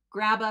after,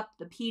 grab up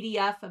the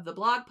PDF of the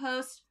blog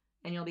post,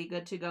 and you'll be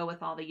good to go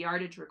with all the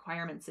yardage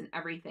requirements and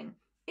everything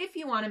if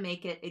you want to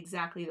make it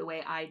exactly the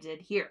way I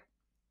did here.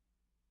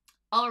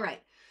 All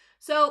right,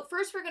 so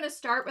first we're going to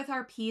start with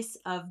our piece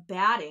of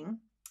batting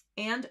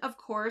and, of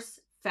course,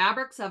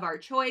 fabrics of our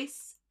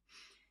choice.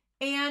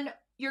 And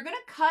you're going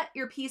to cut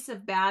your piece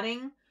of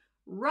batting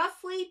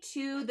roughly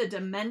to the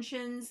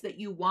dimensions that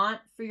you want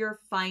for your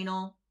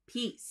final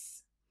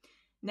piece.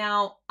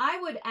 Now, I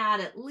would add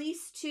at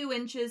least 2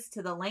 inches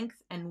to the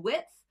length and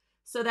width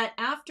so that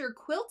after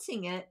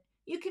quilting it,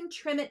 you can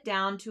trim it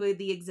down to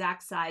the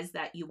exact size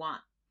that you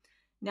want.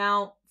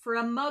 Now, for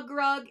a mug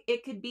rug,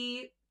 it could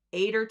be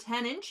 8 or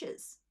 10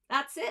 inches.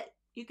 That's it.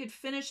 You could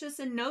finish this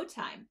in no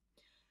time.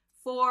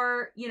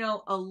 For, you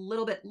know, a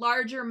little bit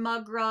larger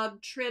mug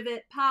rug,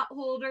 trivet, pot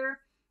holder,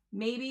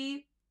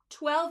 maybe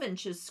 12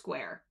 inches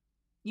square.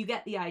 You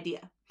get the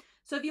idea.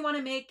 So if you want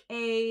to make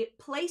a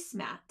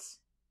placemat,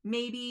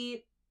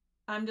 maybe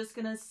I'm just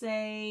going to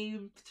say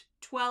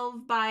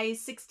 12 by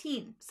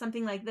 16,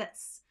 something like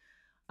this.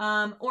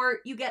 Or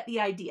you get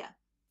the idea.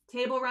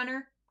 Table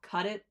runner,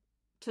 cut it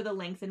to the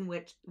length and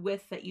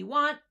width that you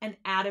want and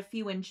add a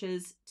few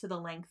inches to the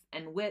length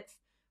and width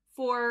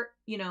for,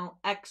 you know,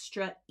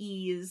 extra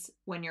ease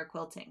when you're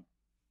quilting.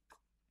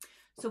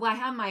 So I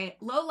have my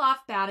low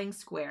loft batting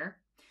square,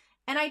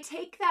 and I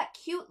take that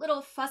cute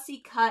little fussy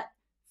cut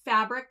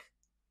fabric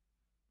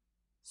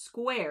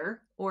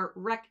square or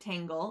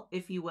rectangle,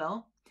 if you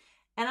will,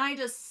 and I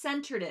just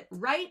centered it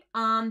right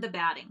on the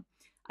batting.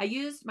 I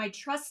used my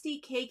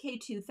trusty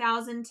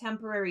KK2000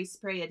 temporary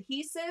spray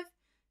adhesive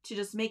to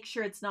just make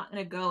sure it's not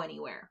going to go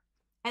anywhere.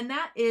 And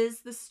that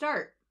is the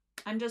start.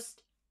 I'm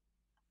just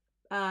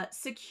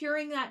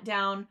securing that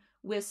down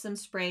with some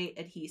spray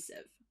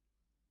adhesive.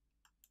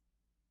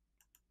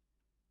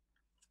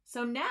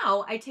 So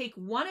now I take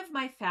one of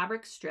my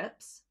fabric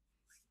strips,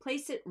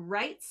 place it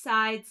right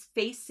sides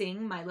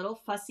facing my little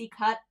fussy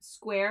cut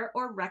square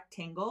or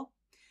rectangle,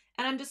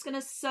 and I'm just going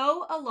to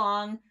sew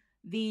along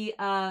the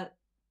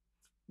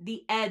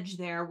edge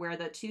there where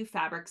the two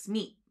fabrics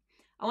meet.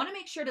 I want to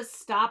make sure to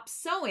stop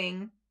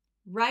sewing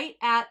right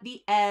at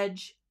the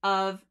edge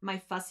of my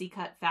fussy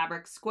cut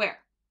fabric square.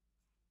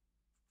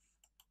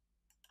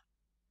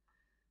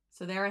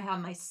 So there I have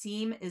my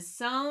seam is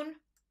sewn.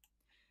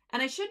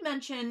 And I should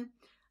mention,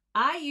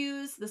 I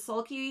use the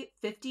Sulky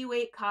 50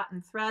 weight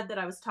cotton thread that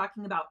I was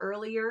talking about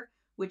earlier,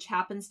 which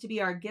happens to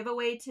be our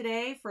giveaway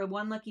today for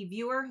one lucky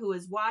viewer who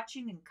is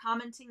watching and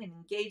commenting and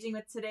engaging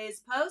with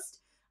today's post.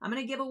 I'm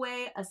going to give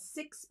away a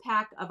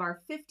 6-pack of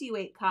our 50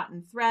 weight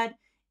cotton thread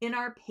in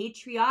our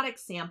Patriotic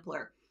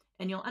Sampler.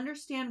 And you'll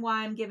understand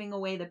why I'm giving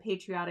away the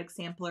Patriotic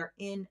Sampler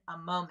in a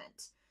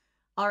moment.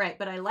 All right,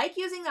 but I like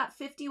using that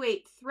 50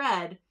 weight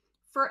thread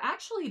for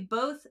actually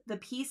both the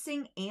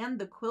piecing and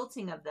the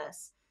quilting of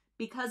this,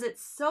 because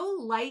it's so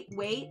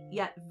lightweight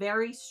yet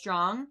very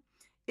strong.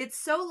 It's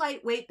so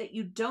lightweight that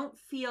you don't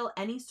feel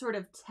any sort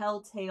of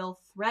telltale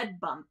thread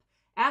bump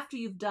after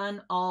you've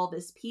done all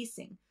this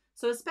piecing.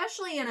 So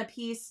especially in a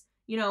piece,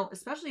 you know,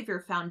 especially if you're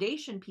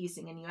foundation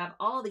piecing and you have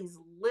all these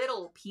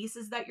little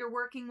pieces that you're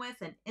working with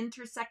and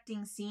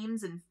intersecting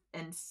seams and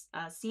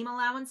seam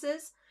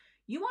allowances,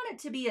 you want it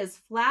to be as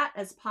flat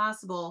as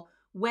possible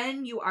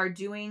when you are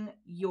doing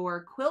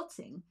your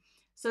quilting,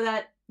 so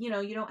that, you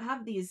know, you don't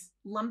have these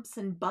lumps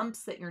and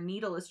bumps that your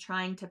needle is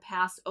trying to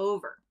pass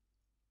over.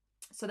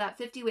 So that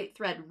 50 weight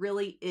thread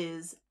really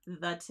is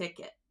the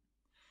ticket.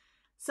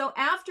 So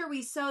after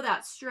we sew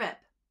that strip,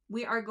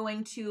 we are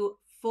going to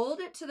fold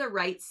it to the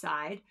right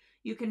side.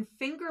 You can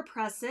finger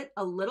press it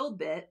a little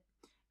bit,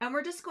 and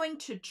we're just going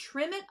to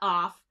trim it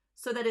off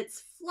so that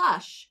it's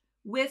flush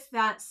with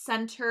that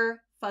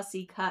center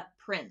fussy cut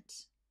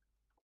print.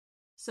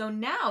 So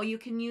now you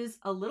can use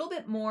a little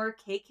bit more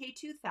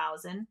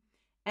KK2000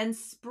 and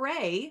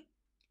spray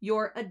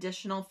your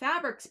additional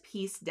fabrics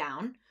piece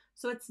down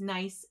so it's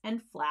nice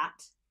and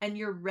flat, and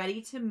you're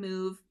ready to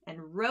move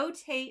and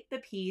rotate the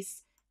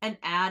piece and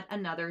add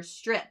another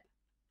strip.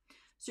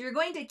 So you're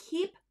going to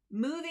keep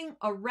moving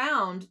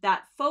around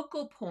that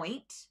focal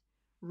point,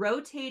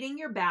 rotating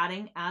your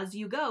batting as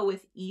you go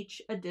with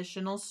each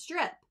additional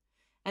strip.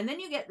 And then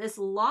you get this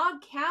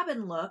log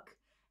cabin look,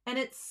 and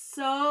it's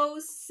so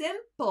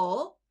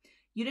simple.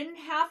 You didn't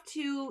have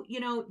to, you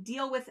know,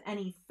 deal with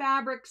any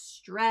fabric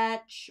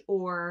stretch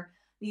or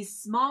these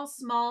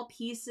small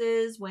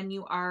pieces when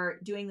you are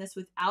doing this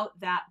without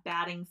that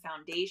batting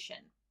foundation.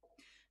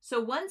 So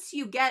once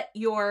you get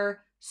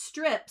your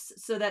strips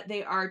so that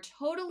they are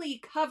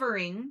totally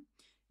covering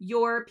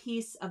your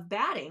piece of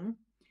batting,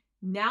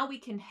 now we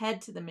can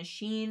head to the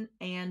machine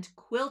and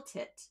quilt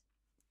it.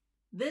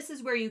 This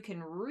is where you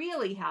can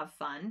really have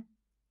fun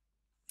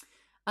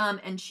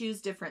and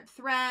choose different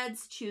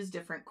threads, choose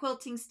different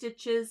quilting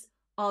stitches,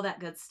 all that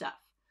good stuff.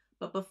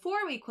 But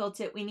before we quilt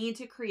it, we need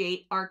to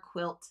create our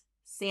quilt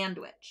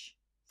sandwich.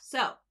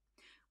 So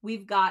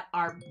we've got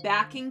our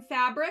backing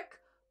fabric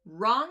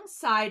wrong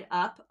side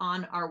up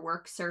on our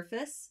work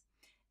surface.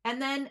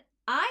 And then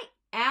I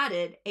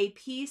added a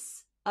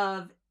piece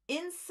of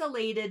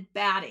insulated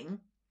batting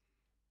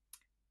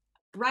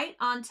right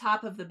on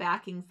top of the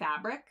backing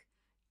fabric,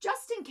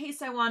 just in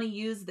case I want to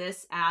use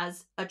this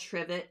as a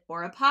trivet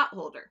or a pot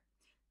holder.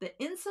 The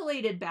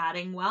insulated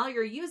batting, while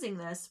you're using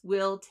this,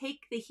 will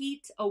take the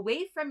heat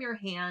away from your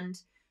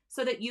hand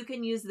so that you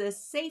can use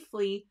this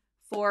safely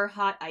for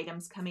hot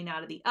items coming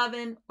out of the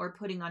oven or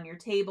putting on your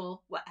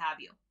table, what have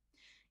you.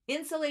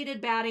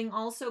 Insulated batting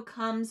also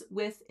comes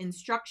with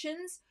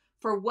instructions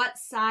for what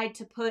side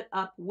to put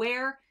up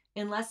where,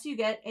 unless you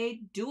get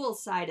a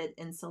dual-sided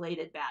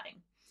insulated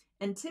batting.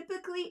 And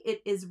typically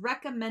it is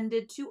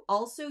recommended to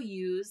also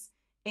use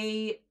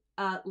a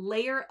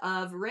layer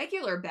of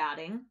regular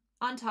batting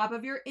on top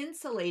of your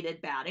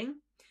insulated batting.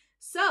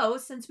 So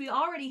since we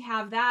already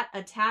have that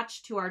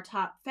attached to our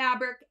top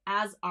fabric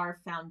as our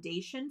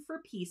foundation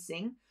for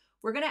piecing,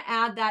 we're going to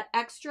add that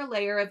extra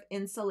layer of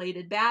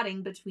insulated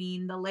batting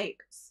between the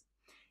layers.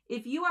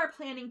 If you are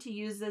planning to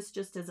use this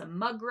just as a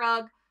mug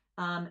rug,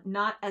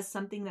 not as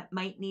something that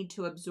might need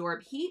to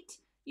absorb heat,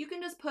 you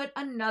can just put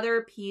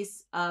another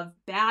piece of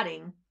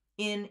batting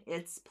in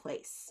its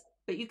place.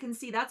 But you can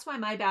see that's why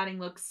my batting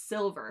looks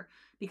silver,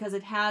 because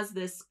it has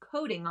this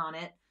coating on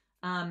it,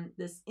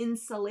 this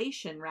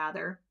insulation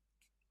rather,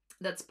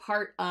 that's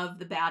part of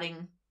the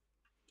batting,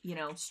 you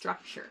know,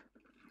 structure.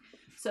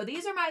 So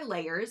these are my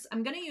layers.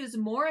 I'm going to use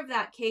more of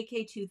that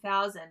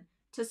KK2000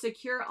 to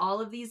secure all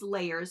of these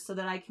layers so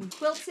that I can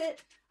quilt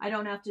it. I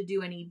don't have to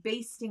do any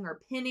basting or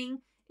pinning.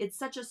 It's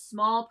such a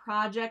small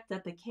project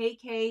that the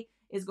KK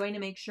is going to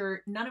make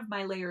sure none of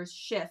my layers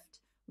shift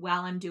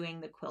while I'm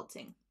doing the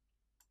quilting.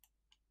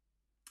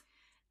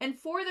 And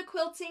for the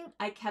quilting,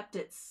 I kept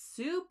it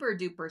super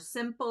duper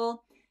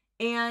simple,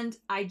 and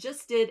I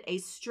just did a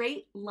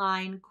straight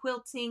line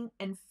quilting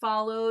and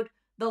followed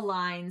the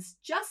lines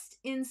just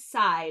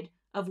inside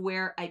of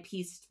where I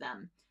pieced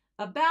them,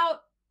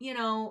 about, you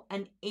know,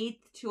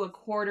 1/8 to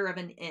 1/4 of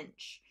an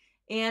inch.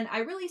 And I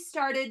really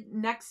started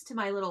next to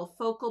my little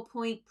focal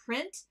point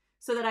print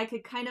so that I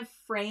could kind of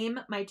frame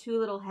my two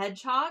little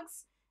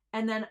hedgehogs.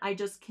 And then I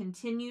just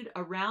continued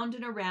around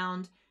and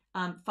around,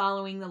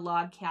 following the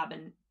log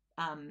cabin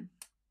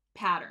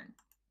pattern.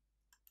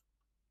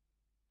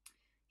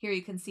 Here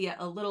you can see it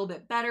a little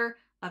bit better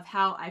of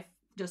how I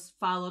just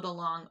followed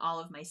along all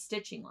of my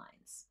stitching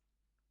lines.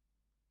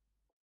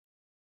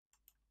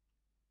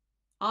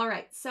 All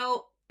right,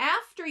 so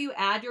after you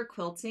add your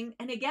quilting,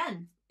 and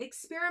again,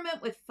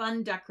 experiment with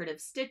fun decorative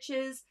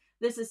stitches.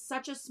 This is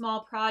such a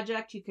small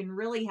project. You can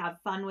really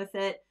have fun with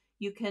it.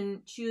 You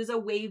can choose a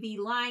wavy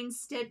line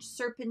stitch,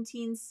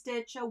 serpentine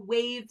stitch, a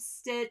wave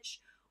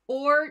stitch,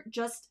 or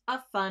just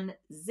a fun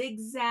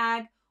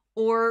zigzag,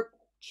 or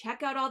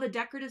check out all the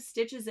decorative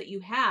stitches that you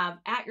have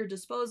at your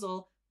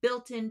disposal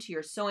built into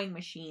your sewing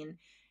machine.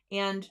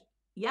 And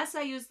yes,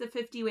 I use the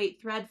 50 weight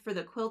thread for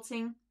the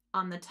quilting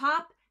on the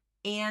top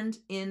and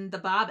in the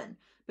bobbin,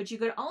 but you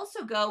could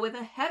also go with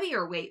a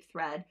heavier weight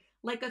thread,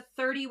 like a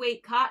 30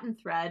 weight cotton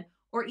thread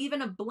or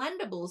even a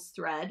blendables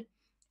thread.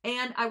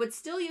 And I would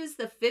still use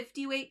the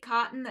 50 weight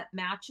cotton that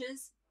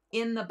matches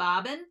in the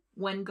bobbin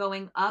when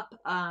going up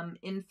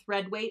in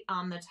thread weight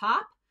on the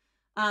top.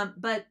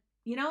 But,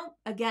 you know,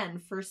 again,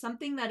 for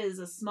something that is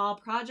a small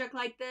project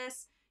like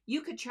this,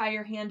 you could try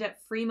your hand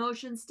at free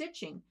motion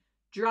stitching.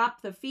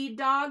 Drop the feed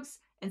dogs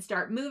and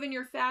start moving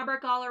your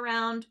fabric all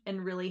around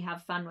and really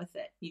have fun with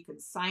it. You can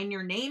sign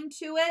your name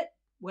to it,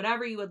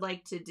 whatever you would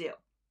like to do.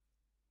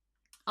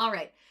 All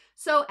right,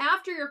 so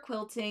after your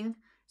quilting,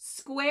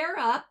 square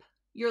up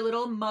your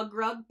little mug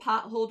rug,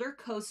 pot holder,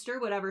 coaster,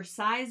 whatever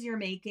size you're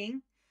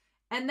making,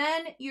 and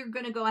then you're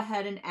going to go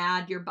ahead and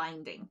add your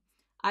binding.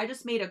 I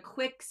just made a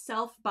quick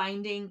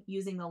self-binding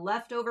using the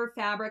leftover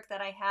fabric that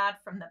I had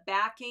from the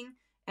backing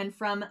and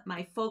from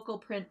my focal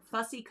print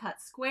fussy cut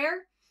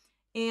square,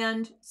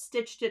 and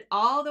stitched it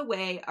all the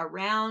way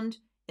around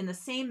in the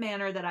same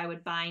manner that I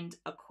would bind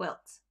a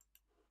quilt.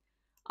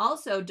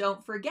 Also,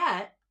 don't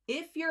forget,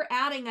 if you're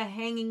adding a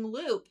hanging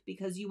loop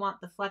because you want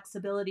the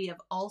flexibility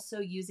of also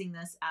using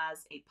this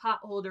as a pot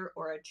holder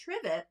or a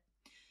trivet,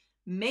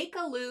 make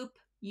a loop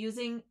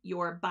using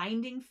your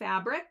binding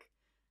fabric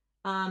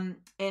and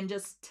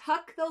just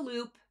tuck the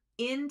loop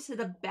into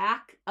the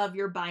back of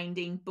your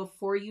binding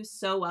before you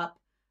sew up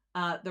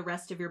the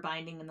rest of your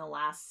binding in the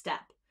last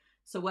step.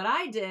 So what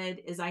I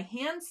did is I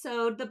hand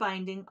sewed the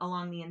binding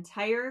along the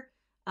entire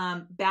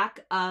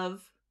back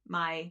of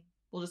my,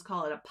 we'll just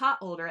call it a pot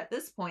holder at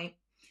this point,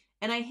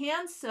 and I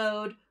hand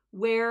sewed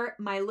where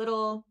my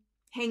little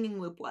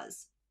hanging loop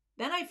was.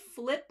 Then I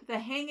flip the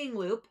hanging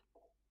loop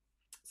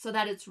so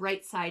that it's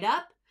right side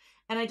up,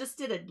 and I just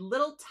did a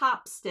little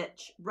top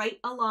stitch right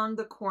along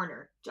the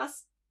corner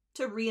just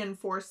to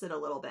reinforce it a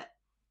little bit.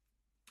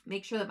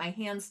 Make sure that my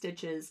hand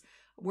stitches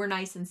were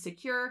nice and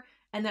secure,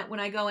 and that when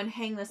I go and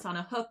hang this on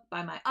a hook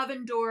by my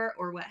oven door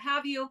or what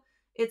have you,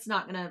 it's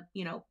not gonna,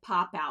 you know,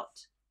 pop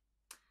out.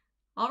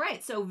 All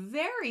right, so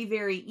very,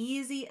 very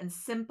easy and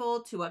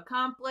simple to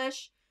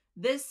accomplish.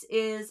 This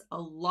is a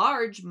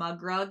large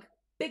mug rug,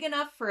 big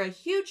enough for a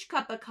huge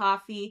cup of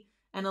coffee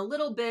and a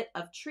little bit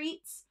of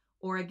treats,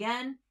 or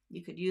again,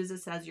 you could use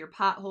this as your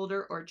pot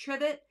holder or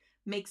trivet.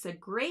 Makes a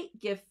great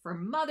gift for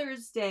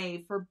Mother's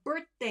Day, for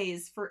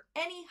birthdays, for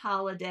any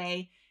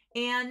holiday,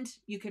 and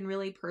you can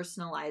really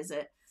personalize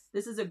it.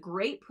 This is a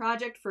great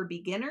project for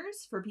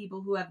beginners, for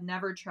people who have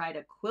never tried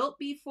a quilt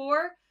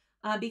before,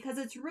 because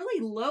it's really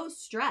low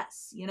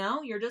stress. You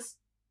know, you're just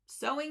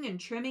sewing and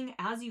trimming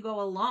as you go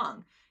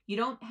along. You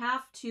don't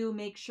have to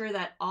make sure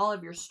that all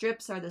of your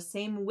strips are the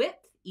same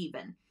width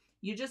even.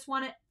 You just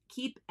want to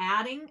keep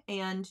adding,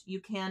 and you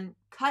can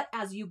cut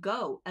as you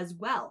go as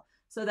well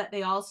so that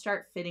they all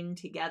start fitting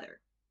together.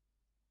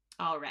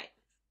 All right.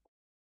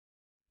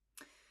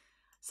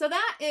 So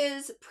that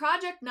is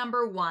project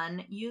number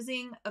 1,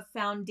 using a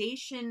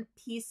foundation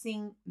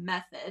piecing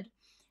method.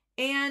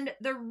 And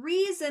the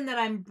reason that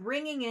I'm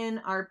bringing in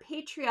our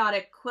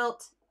Patriotic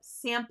Quilt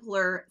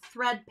Sampler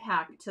thread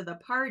pack to the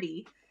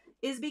party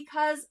is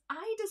because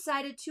I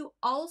decided to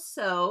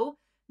also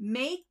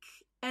make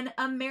an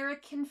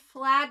American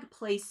flag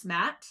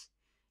placemat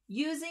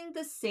using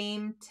the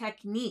same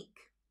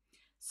technique.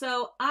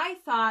 So I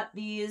thought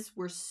these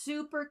were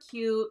super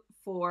cute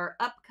for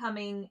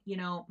upcoming, you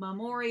know,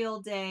 Memorial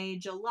Day,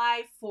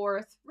 July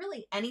 4th,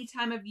 really any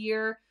time of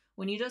year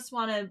when you just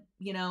want to,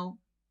 you know,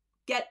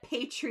 get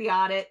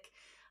patriotic.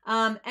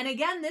 And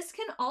again, this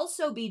can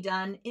also be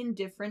done in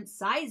different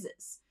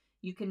sizes.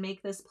 You can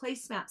make this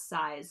placemat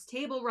size,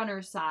 table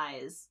runner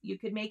size. You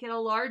could make it a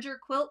larger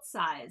quilt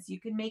size. You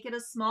can make it a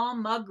small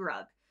mug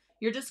rug.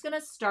 You're just going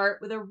to start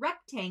with a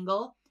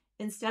rectangle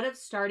instead of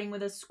starting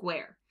with a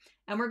square.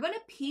 And we're going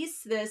to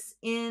piece this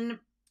in,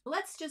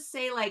 let's just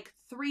say, like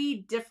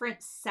 3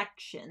 different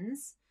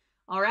sections.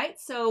 All right,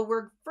 so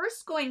we're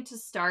first going to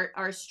start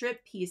our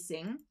strip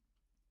piecing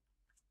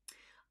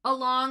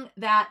along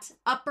that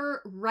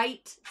upper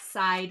right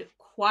side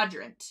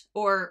quadrant,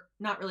 or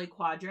not really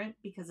quadrant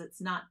because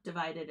it's not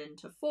divided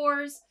into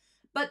 4s,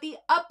 but the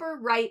upper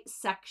right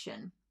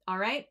section. All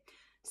right,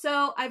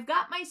 so I've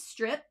got my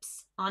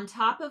strips on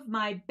top of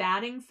my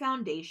batting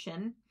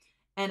foundation.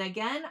 And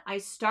again, I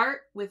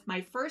start with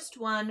my first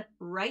one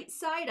right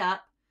side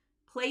up,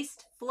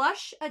 placed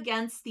flush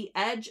against the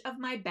edge of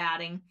my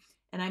batting.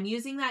 And I'm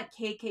using that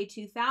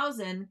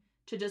KK2000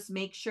 to just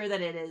make sure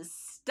that it is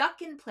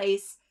stuck in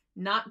place,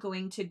 not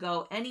going to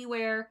go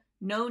anywhere,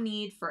 no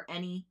need for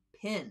any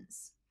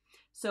pins.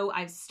 So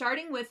I'm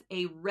starting with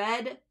a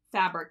red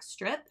fabric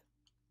strip,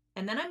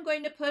 and then I'm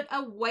going to put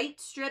a white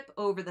strip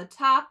over the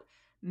top,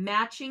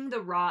 matching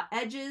the raw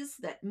edges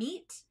that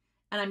meet.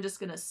 And I'm just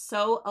going to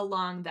sew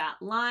along that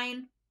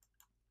line.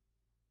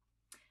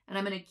 And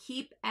I'm going to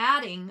keep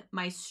adding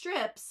my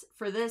strips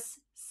for this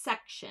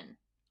section.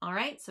 All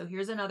right, so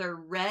here's another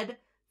red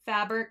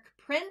fabric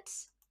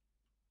print.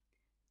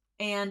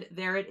 And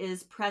there it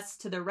is pressed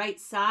to the right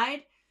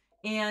side.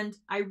 And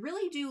I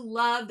really do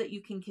love that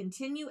you can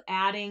continue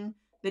adding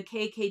the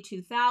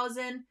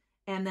KK2000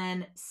 and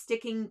then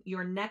sticking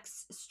your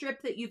next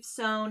strip that you've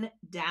sewn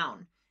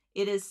down.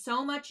 It is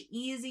so much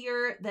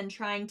easier than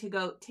trying to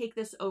go take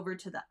this over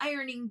to the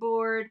ironing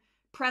board,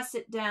 press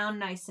it down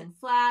nice and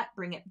flat,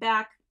 bring it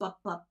back,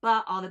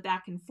 all the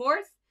back and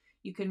forth.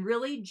 You can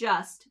really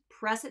just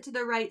press it to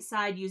the right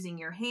side using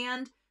your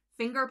hand,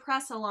 finger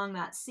press along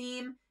that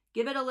seam,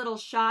 give it a little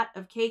shot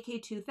of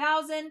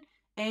KK2000,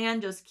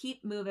 and just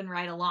keep moving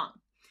right along.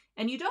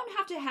 And you don't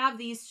have to have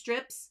these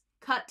strips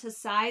cut to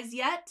size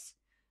yet,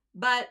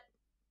 but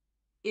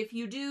if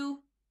you do,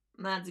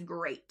 that's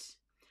great.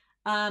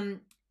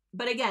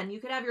 But again, you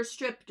could have your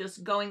strip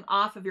just going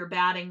off of your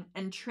batting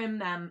and trim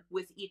them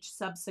with each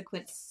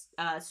subsequent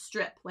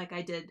strip like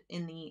I did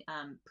in the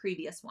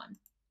previous one.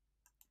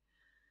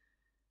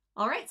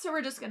 All right, so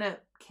we're just going to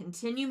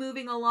continue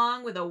moving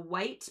along with a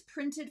white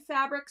printed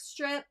fabric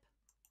strip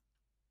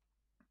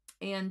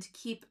and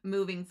keep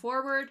moving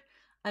forward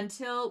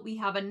until we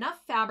have enough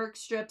fabric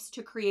strips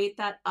to create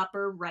that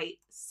upper right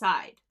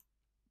side.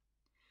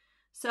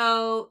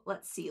 So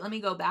let's see, let me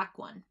go back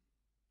one.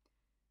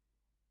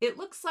 It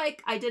looks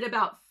like I did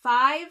about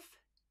 5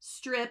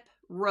 strip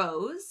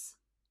rows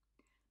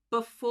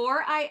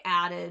before I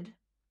added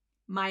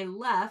my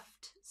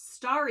left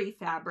starry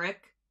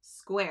fabric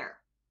square,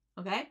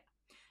 okay?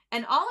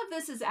 And all of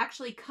this is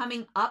actually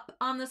coming up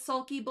on the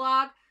Sulky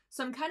blog,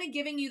 so I'm kind of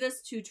giving you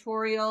this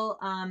tutorial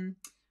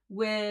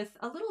with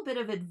a little bit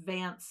of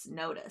advance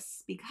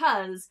notice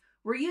because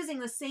we're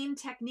using the same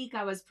technique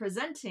I was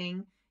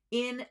presenting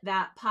in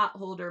that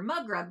potholder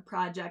mug rug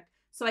project.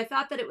 So I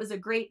thought that it was a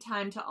great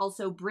time to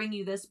also bring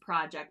you this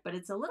project, but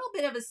it's a little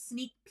bit of a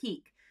sneak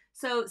peek.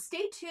 So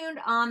stay tuned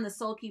on the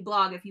Sulky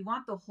blog. If you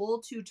want the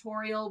whole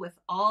tutorial with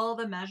all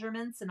the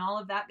measurements and all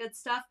of that good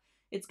stuff,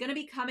 it's going to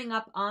be coming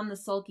up on the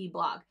Sulky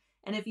blog.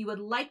 And if you would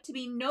like to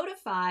be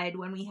notified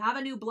when we have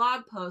a new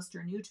blog post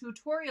or new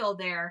tutorial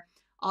there,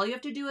 all you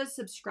have to do is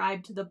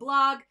subscribe to the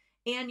blog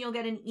and you'll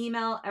get an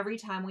email every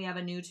time we have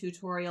a new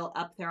tutorial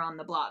up there on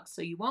the blog.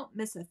 So you won't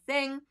miss a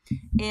thing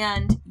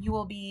and you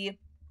will be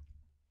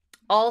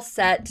all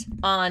set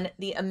on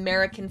the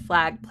American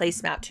flag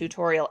placemat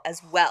tutorial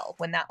as well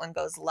when that one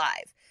goes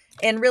live.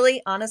 And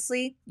really,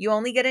 honestly, you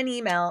only get an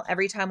email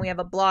every time we have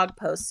a blog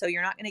post, so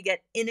you're not going to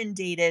get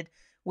inundated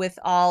with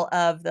all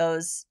of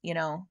those,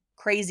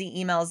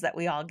 crazy emails that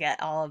we all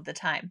get all of the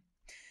time.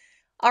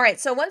 All right,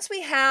 so once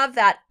we have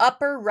that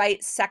upper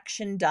right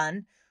section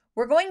done,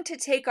 we're going to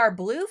take our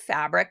blue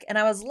fabric, and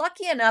I was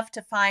lucky enough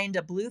to find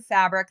a blue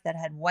fabric that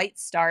had white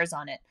stars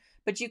on it.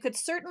 But you could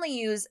certainly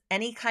use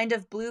any kind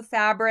of blue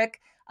fabric.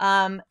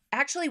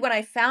 Actually, when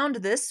I found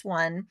this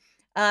one,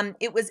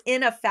 it was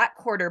in a fat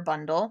quarter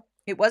bundle.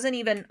 It wasn't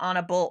even on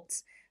a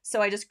bolt.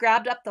 So I just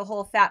grabbed up the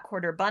whole fat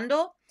quarter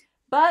bundle.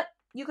 But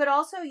you could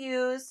also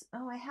use,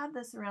 I had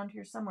this around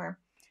here somewhere.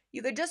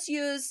 You could just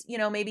use,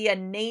 maybe a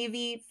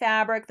navy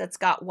fabric that's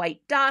got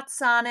white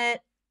dots on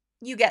it.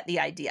 You get the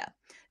idea.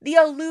 The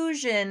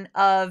illusion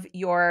of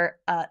your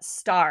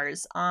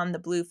stars on the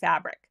blue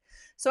fabric.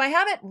 So I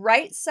have it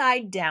right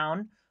side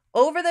down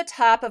over the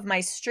top of my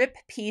strip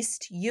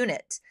pieced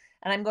unit,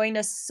 and I'm going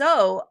to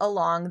sew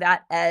along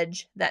that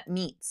edge that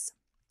meets.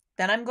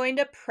 Then I'm going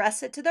to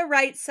press it to the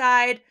right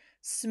side,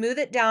 smooth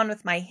it down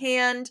with my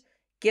hand,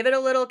 give it a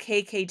little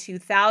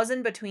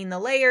KK2000 between the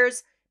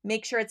layers,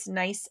 make sure it's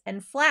nice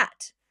and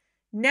flat.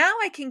 Now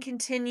I can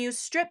continue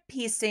strip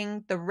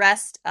piecing the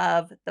rest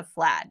of the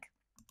flag.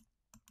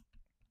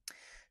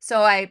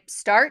 So I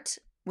start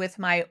with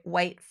my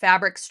white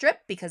fabric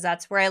strip because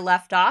that's where I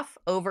left off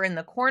over in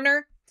the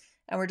corner.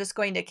 And we're just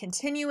going to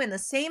continue in the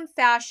same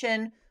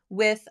fashion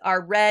with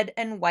our red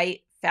and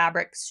white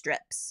fabric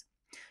strips.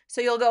 So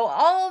you'll go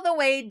all the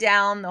way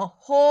down the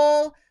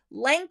whole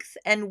length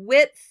and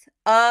width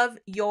of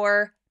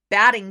your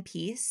batting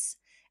piece.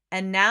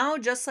 And now,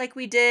 just like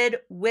we did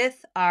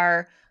with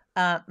our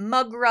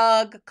mug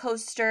rug,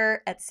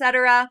 coaster,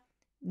 etc.,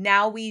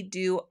 now we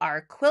do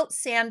our quilt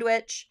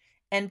sandwich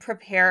and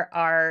prepare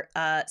our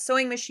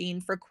sewing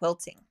machine for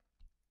quilting.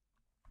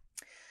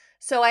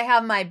 So I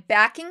have my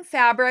backing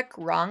fabric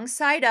wrong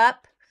side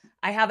up.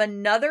 I have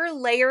another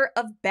layer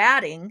of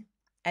batting,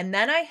 and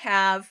then I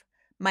have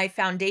my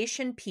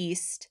foundation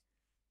pieced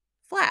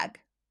flag.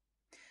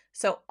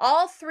 So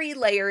all 3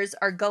 layers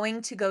are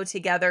going to go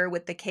together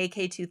with the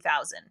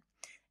KK2000.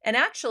 And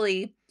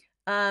actually,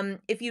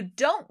 if you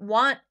don't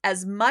want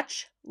as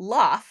much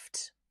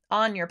loft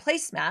on your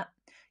placemat,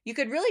 you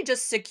could really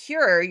just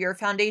secure your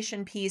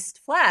foundation pieced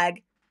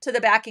flag to the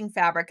backing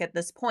fabric at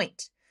this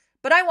point.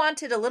 But I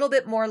wanted a little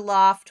bit more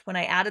loft when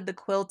I added the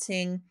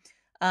quilting,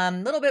 a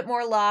little bit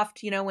more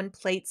loft, when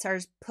plates are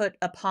put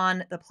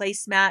upon the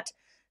placemat.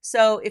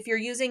 So if you're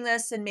using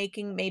this and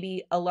making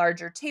maybe a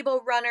larger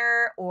table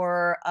runner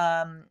or,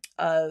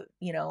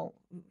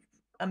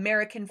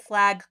 American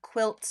flag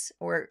quilt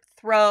or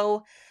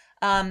throw,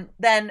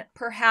 then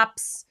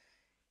perhaps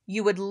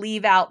you would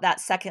leave out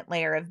that second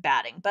layer of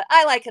batting, but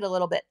I like it a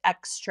little bit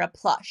extra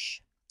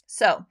plush.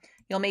 So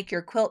you'll make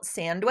your quilt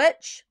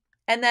sandwich,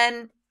 and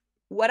then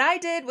what I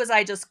did was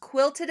I just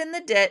quilted in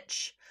the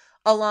ditch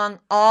along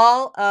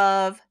all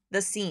of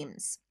the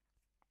seams.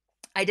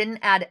 I didn't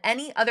add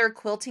any other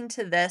quilting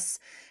to this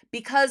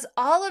because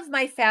all of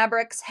my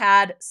fabrics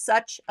had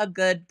such a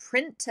good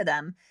print to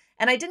them,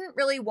 and I didn't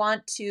really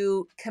want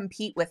to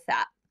compete with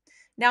that.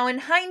 Now, in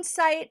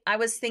hindsight, I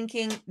was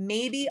thinking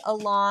maybe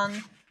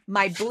along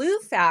my blue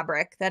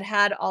fabric that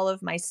had all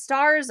of my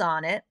stars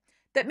on it,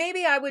 that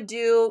maybe I would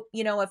do,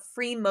 a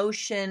free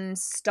motion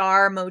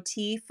star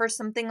motif or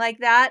something like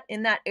that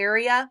in that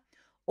area.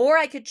 Or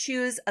I could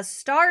choose a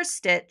star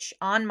stitch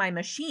on my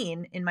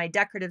machine in my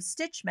decorative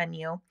stitch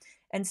menu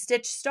and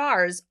stitch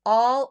stars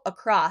all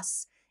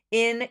across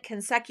in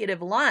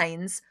consecutive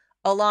lines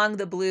along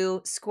the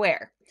blue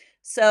square.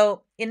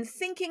 So in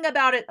thinking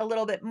about it a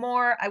little bit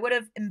more, I would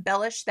have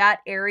embellished that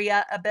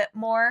area a bit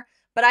more,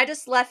 but I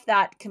just left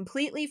that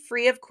completely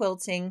free of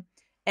quilting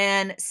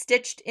and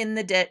stitched in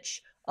the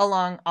ditch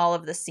along all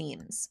of the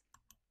seams.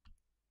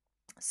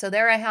 So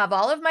there I have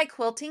all of my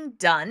quilting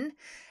done,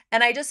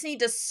 and I just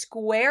need to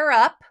square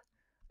up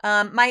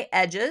my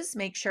edges,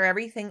 make sure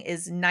everything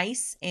is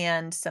nice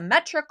and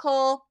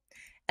symmetrical,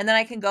 and then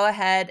I can go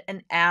ahead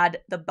and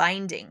add the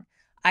binding.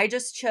 I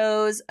just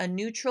chose a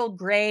neutral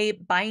gray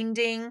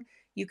binding.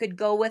 You could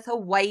go with a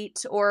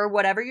white or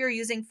whatever you're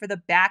using for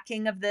the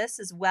backing of this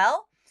as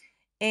well,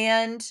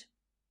 and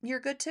you're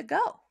good to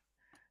go.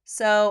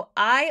 So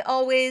I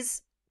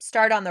always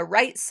start on the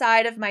right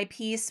side of my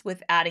piece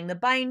with adding the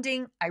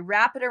binding. I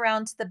wrap it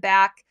around to the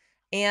back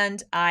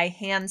and I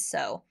hand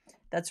sew.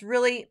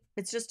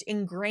 It's just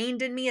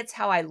ingrained in me. It's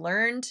how I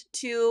learned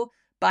to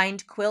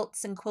bind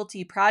quilts and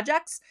quilty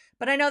projects.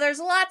 But I know there's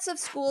lots of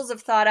schools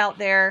of thought out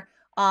there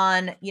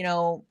on,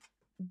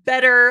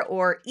 better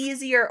or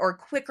easier or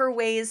quicker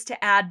ways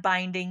to add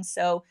binding.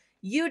 So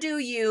you do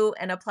you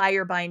and apply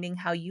your binding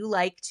how you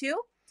like to.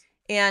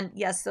 And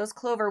yes, those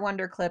Clover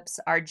Wonder clips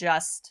are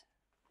just,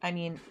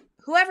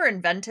 whoever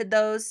invented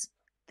those,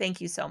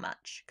 thank you so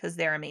much, because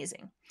they're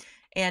amazing.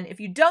 And if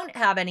you don't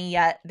have any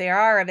yet, they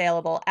are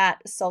available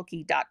at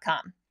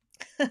sulky.com.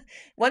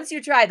 Once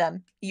you try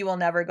them, you will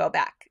never go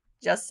back.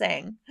 Just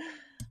saying.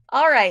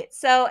 All right,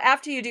 so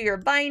after you do your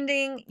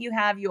binding, you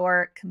have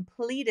your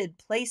completed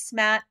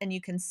placemat, and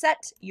you can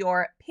set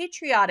your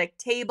patriotic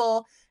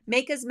table.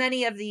 Make as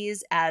many of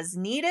these as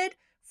needed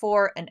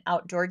for an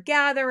outdoor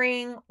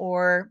gathering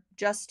or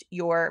just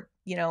your,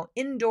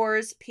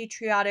 indoors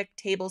patriotic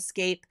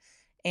tablescape.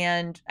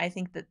 And I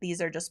think that these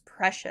are just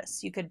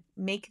precious. You could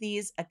make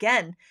these,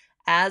 again,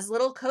 as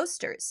little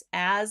coasters,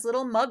 as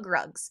little mug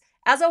rugs,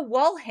 as a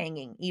wall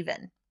hanging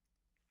even.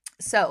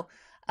 So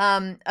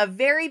a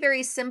very,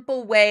 very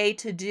simple way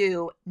to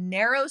do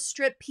narrow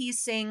strip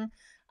piecing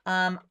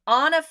on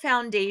a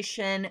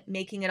foundation,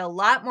 making it a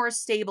lot more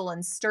stable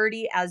and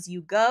sturdy as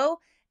you go,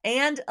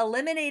 and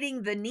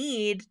eliminating the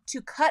need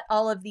to cut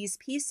all of these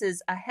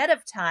pieces ahead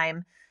of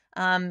time.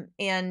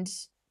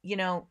 As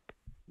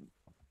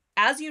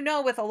you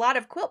know, with a lot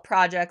of quilt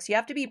projects, you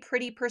have to be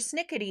pretty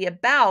persnickety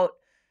about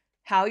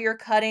how you're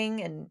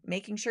cutting and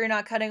making sure you're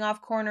not cutting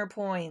off corner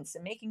points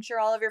and making sure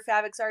all of your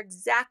fabrics are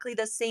exactly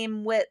the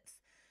same width.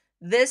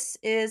 This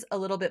is a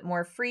little bit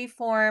more free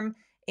form,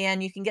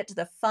 and you can get to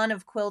the fun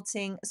of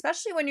quilting,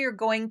 especially when you're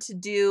going to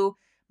do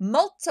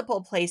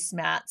multiple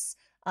placemats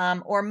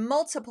or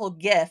multiple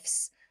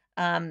gifts.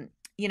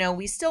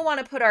 We still want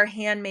to put our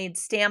handmade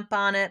stamp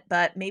on it,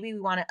 but maybe we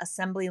want to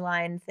assembly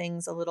line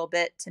things a little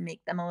bit to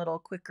make them a little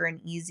quicker and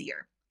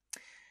easier.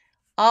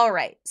 All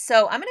right,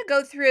 so I'm going to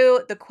go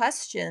through the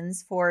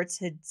questions for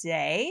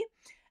today.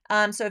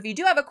 So if you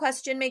do have a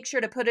question, make sure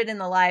to put it in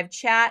the live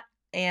chat,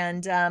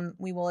 and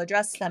we will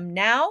address them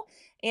now.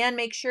 And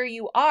make sure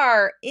you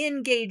are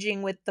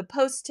engaging with the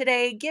post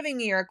today, giving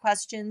me your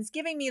questions,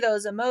 giving me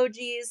those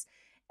emojis,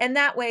 and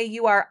that way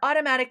you are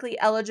automatically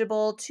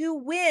eligible to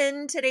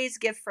win today's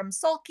gift from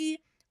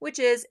Sulky, which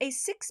is a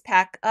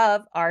 6-pack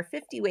of our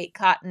 50-weight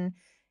cotton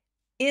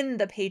in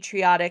the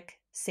Patriotic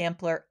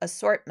Sampler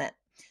assortment.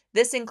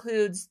 This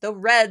includes the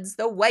reds,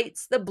 the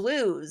whites, the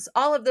blues,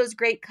 all of those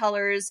great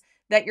colors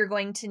that you're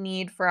going to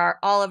need for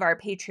all of our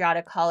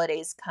patriotic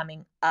holidays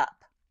coming up.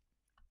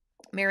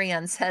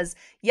 Marianne says,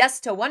 yes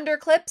to Wonder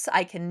Clips.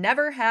 I can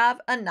never have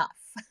enough.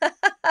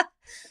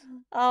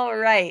 All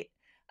right.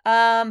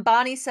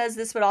 Bonnie says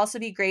this would also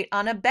be great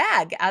on a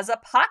bag as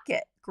a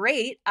pocket.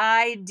 Great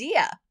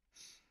idea.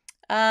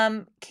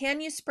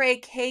 Can you spray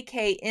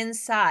KK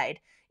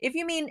inside? If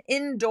you mean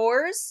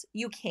indoors,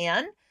 you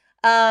can.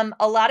 A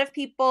lot of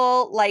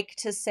people like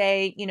to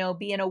say,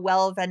 be in a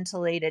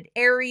well-ventilated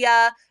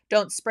area.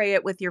 Don't spray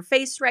it with your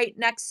face right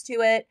next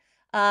to it.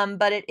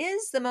 But it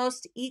is the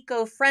most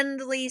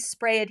eco-friendly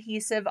spray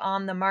adhesive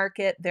on the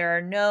market. There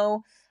are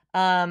no,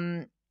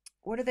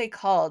 what are they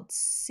called?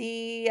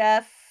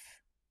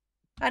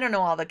 I don't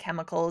know all the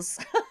chemicals.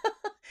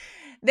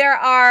 There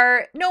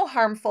are no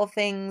harmful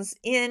things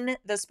in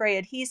the spray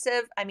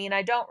adhesive.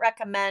 I don't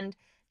recommend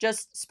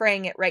just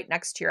spraying it right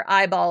next to your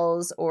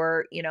eyeballs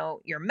or,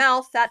 your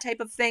mouth, that type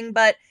of thing,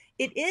 but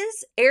it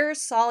is air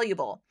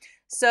soluble.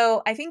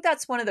 So I think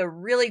that's one of the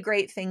really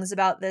great things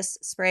about this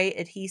spray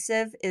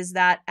adhesive is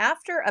that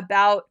after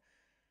about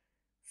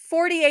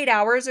 48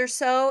 hours or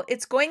so,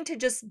 it's going to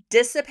just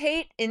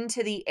dissipate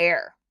into the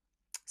air.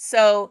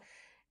 So,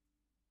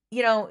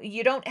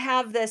 you don't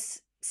have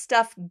this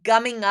stuff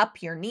gumming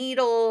up your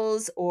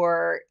needles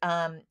or,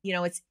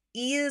 it's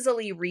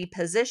easily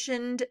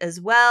repositioned as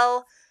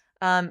well.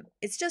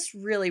 It's just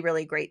really,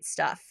 really great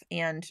stuff.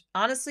 And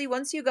honestly,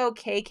 once you go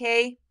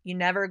KK, you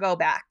never go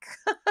back.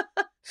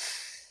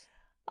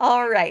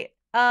 All right.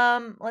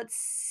 Let's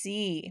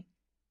see.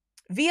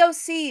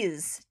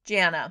 VOCs,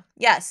 Jana.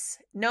 Yes,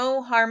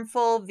 no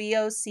harmful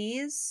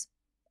VOCs.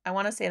 I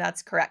want to say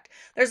that's correct.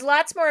 There's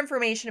lots more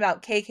information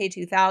about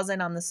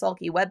KK2000 on the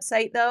Sulky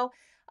website, though,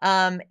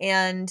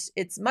 and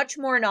it's much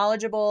more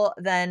knowledgeable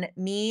than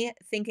me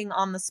thinking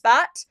on the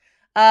spot.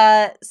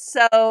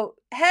 So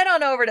head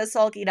on over to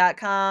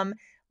sulky.com,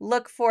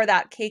 look for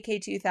that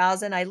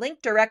KK2000. I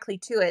link directly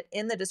to it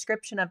in the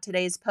description of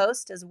today's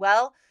post as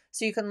well,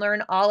 so you can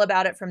learn all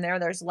about it from there.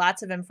 There's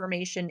lots of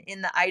information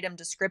in the item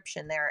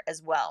description there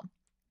as well.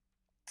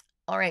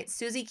 All right,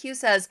 Susie Q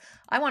says,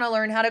 I want to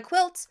learn how to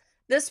quilt.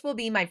 This will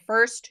be my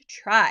first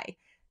try.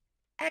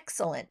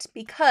 Excellent,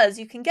 because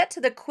you can get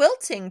to the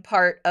quilting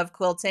part of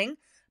quilting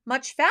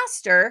much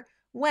faster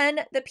when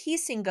the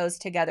piecing goes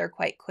together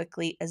quite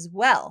quickly as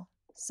well.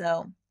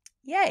 So,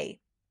 yay,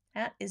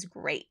 that is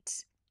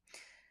great.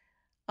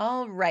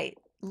 All right,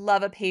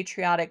 love a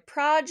patriotic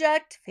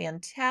project.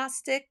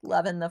 Fantastic.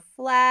 Loving the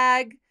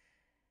flag.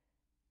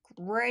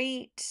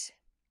 Great.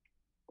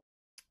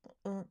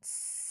 Let's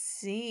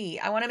see.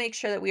 I want to make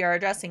sure that we are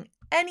addressing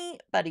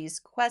anybody's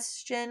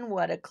question.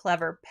 What a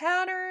clever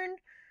pattern.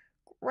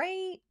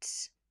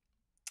 Great.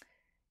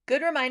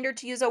 Good reminder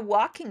to use a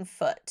walking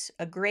foot.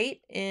 A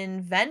great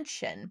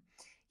invention.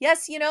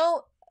 Yes,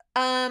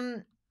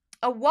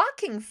 a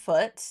walking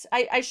foot,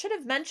 I should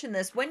have mentioned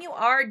this. When you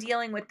are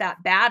dealing with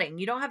that batting,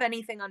 you don't have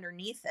anything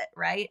underneath it,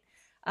 right?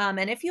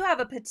 And if you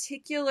have a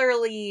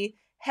particularly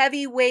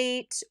heavy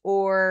weight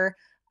or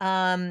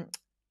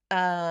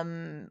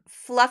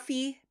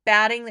fluffy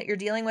batting that you're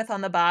dealing with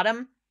on the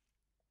bottom,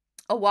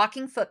 a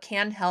walking foot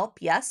can help,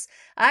 yes.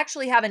 I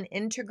actually have an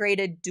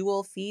integrated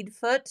dual feed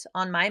foot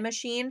on my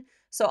machine.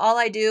 So all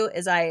I do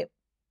is I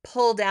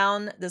pull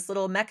down this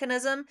little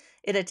mechanism.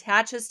 It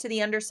attaches to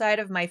the underside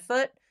of my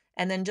foot.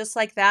 And then just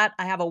like that,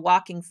 I have a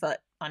walking foot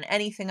on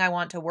anything I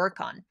want to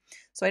work on.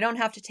 So I don't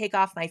have to take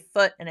off my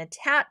foot and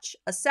attach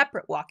a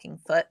separate walking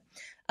foot.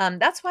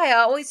 That's why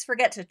I always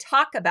forget to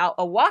talk about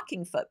a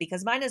walking foot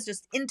because mine is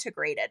just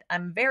integrated.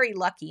 I'm very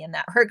lucky in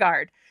that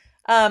regard.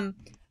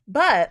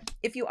 But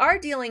if you are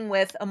dealing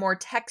with a more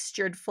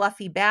textured,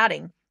 fluffy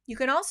batting, you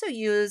can also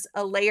use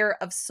a layer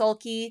of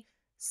Sulky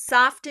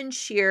Soft and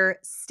Sheer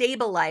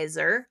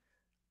Stabilizer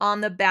on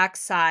the back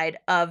side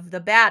of the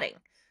batting.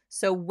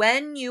 So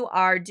when you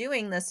are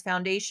doing this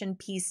foundation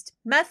pieced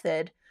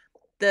method,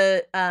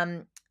 the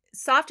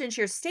Soft and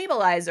Sheer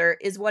Stabilizer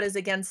is what is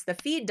against the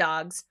feed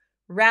dogs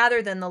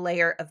rather than the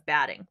layer of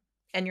batting.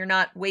 And you're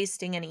not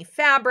wasting any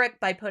fabric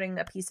by putting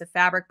a piece of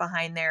fabric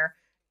behind there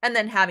and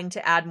then having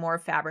to add more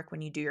fabric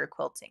when you do your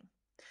quilting.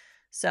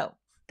 So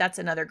that's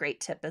another great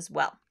tip as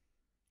well.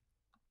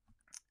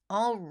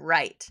 All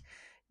right.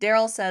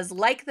 Daryl says,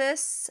 like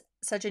this,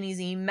 such an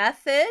easy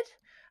method.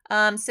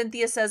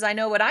 Cynthia says, I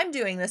know what I'm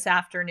doing this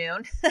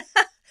afternoon.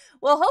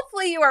 Well,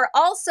 hopefully you are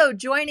also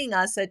joining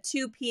us at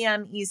 2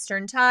 p.m.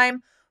 Eastern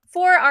Time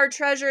for our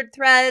Treasured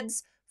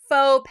Threads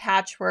Faux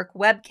Patchwork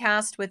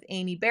webcast with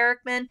Amy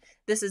Barrickman.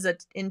 This is an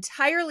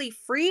entirely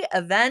free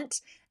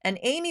event, and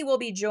Amy will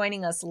be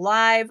joining us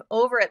live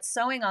over at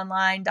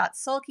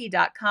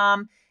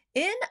sewingonline.sulky.com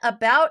in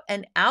about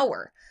an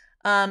hour.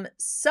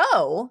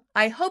 So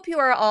I hope you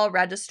are all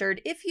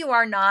registered. If you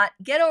are not,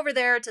 get over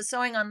there to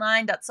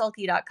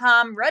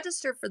sewingonline.sulky.com,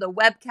 register for the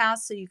webcast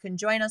so you can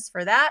join us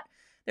for that.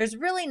 There's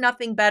really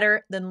nothing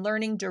better than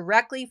learning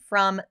directly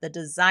from the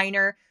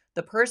designer,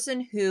 the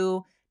person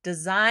who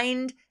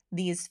designed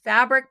these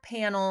fabric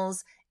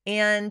panels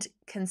and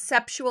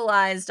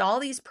conceptualized all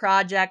these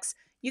projects.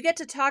 You get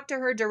to talk to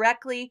her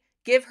directly,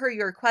 give her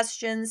your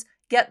questions,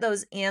 get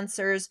those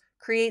answers,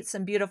 create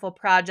some beautiful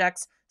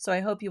projects. So I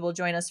hope you will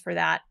join us for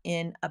that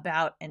in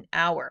about an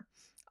hour.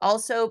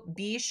 Also,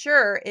 be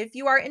sure, if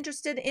you are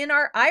interested in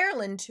our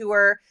Ireland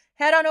tour,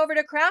 head on over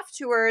to Craft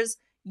Tours.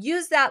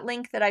 Use that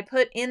link that I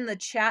put in the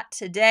chat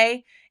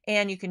today,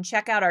 and you can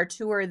check out our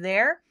tour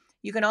there.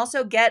 You can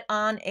also get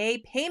on a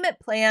payment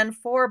plan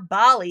for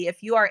Bali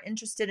if you are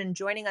interested in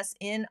joining us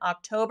in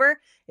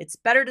October. It's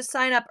better to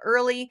sign up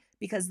early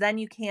because then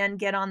you can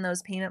get on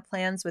those payment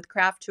plans with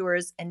Craft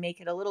Tours and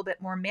make it a little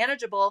bit more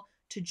manageable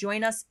to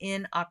join us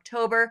in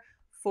October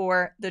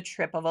for the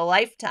trip of a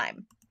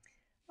lifetime.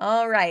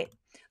 All right.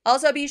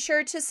 Also, be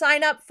sure to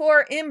sign up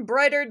for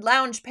Embroidered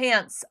Lounge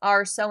Pants,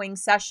 our sewing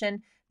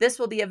session. This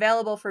will be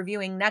available for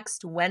viewing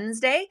next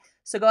Wednesday.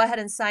 So go ahead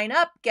and sign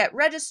up, get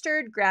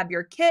registered, grab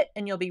your kit,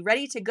 and you'll be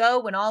ready to go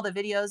when all the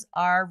videos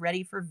are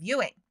ready for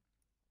viewing.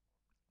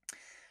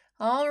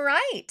 All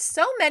right.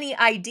 So many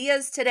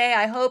ideas today.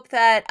 I hope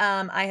that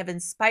I have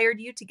inspired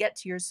you to get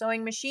to your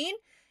sewing machine.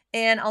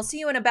 And I'll see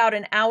you in about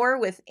an hour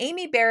with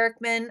Amy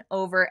Barrickman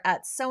over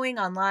at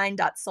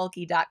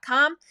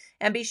sewingonline.sulky.com.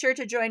 And be sure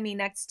to join me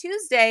next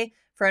Tuesday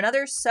for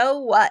another So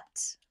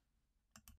What?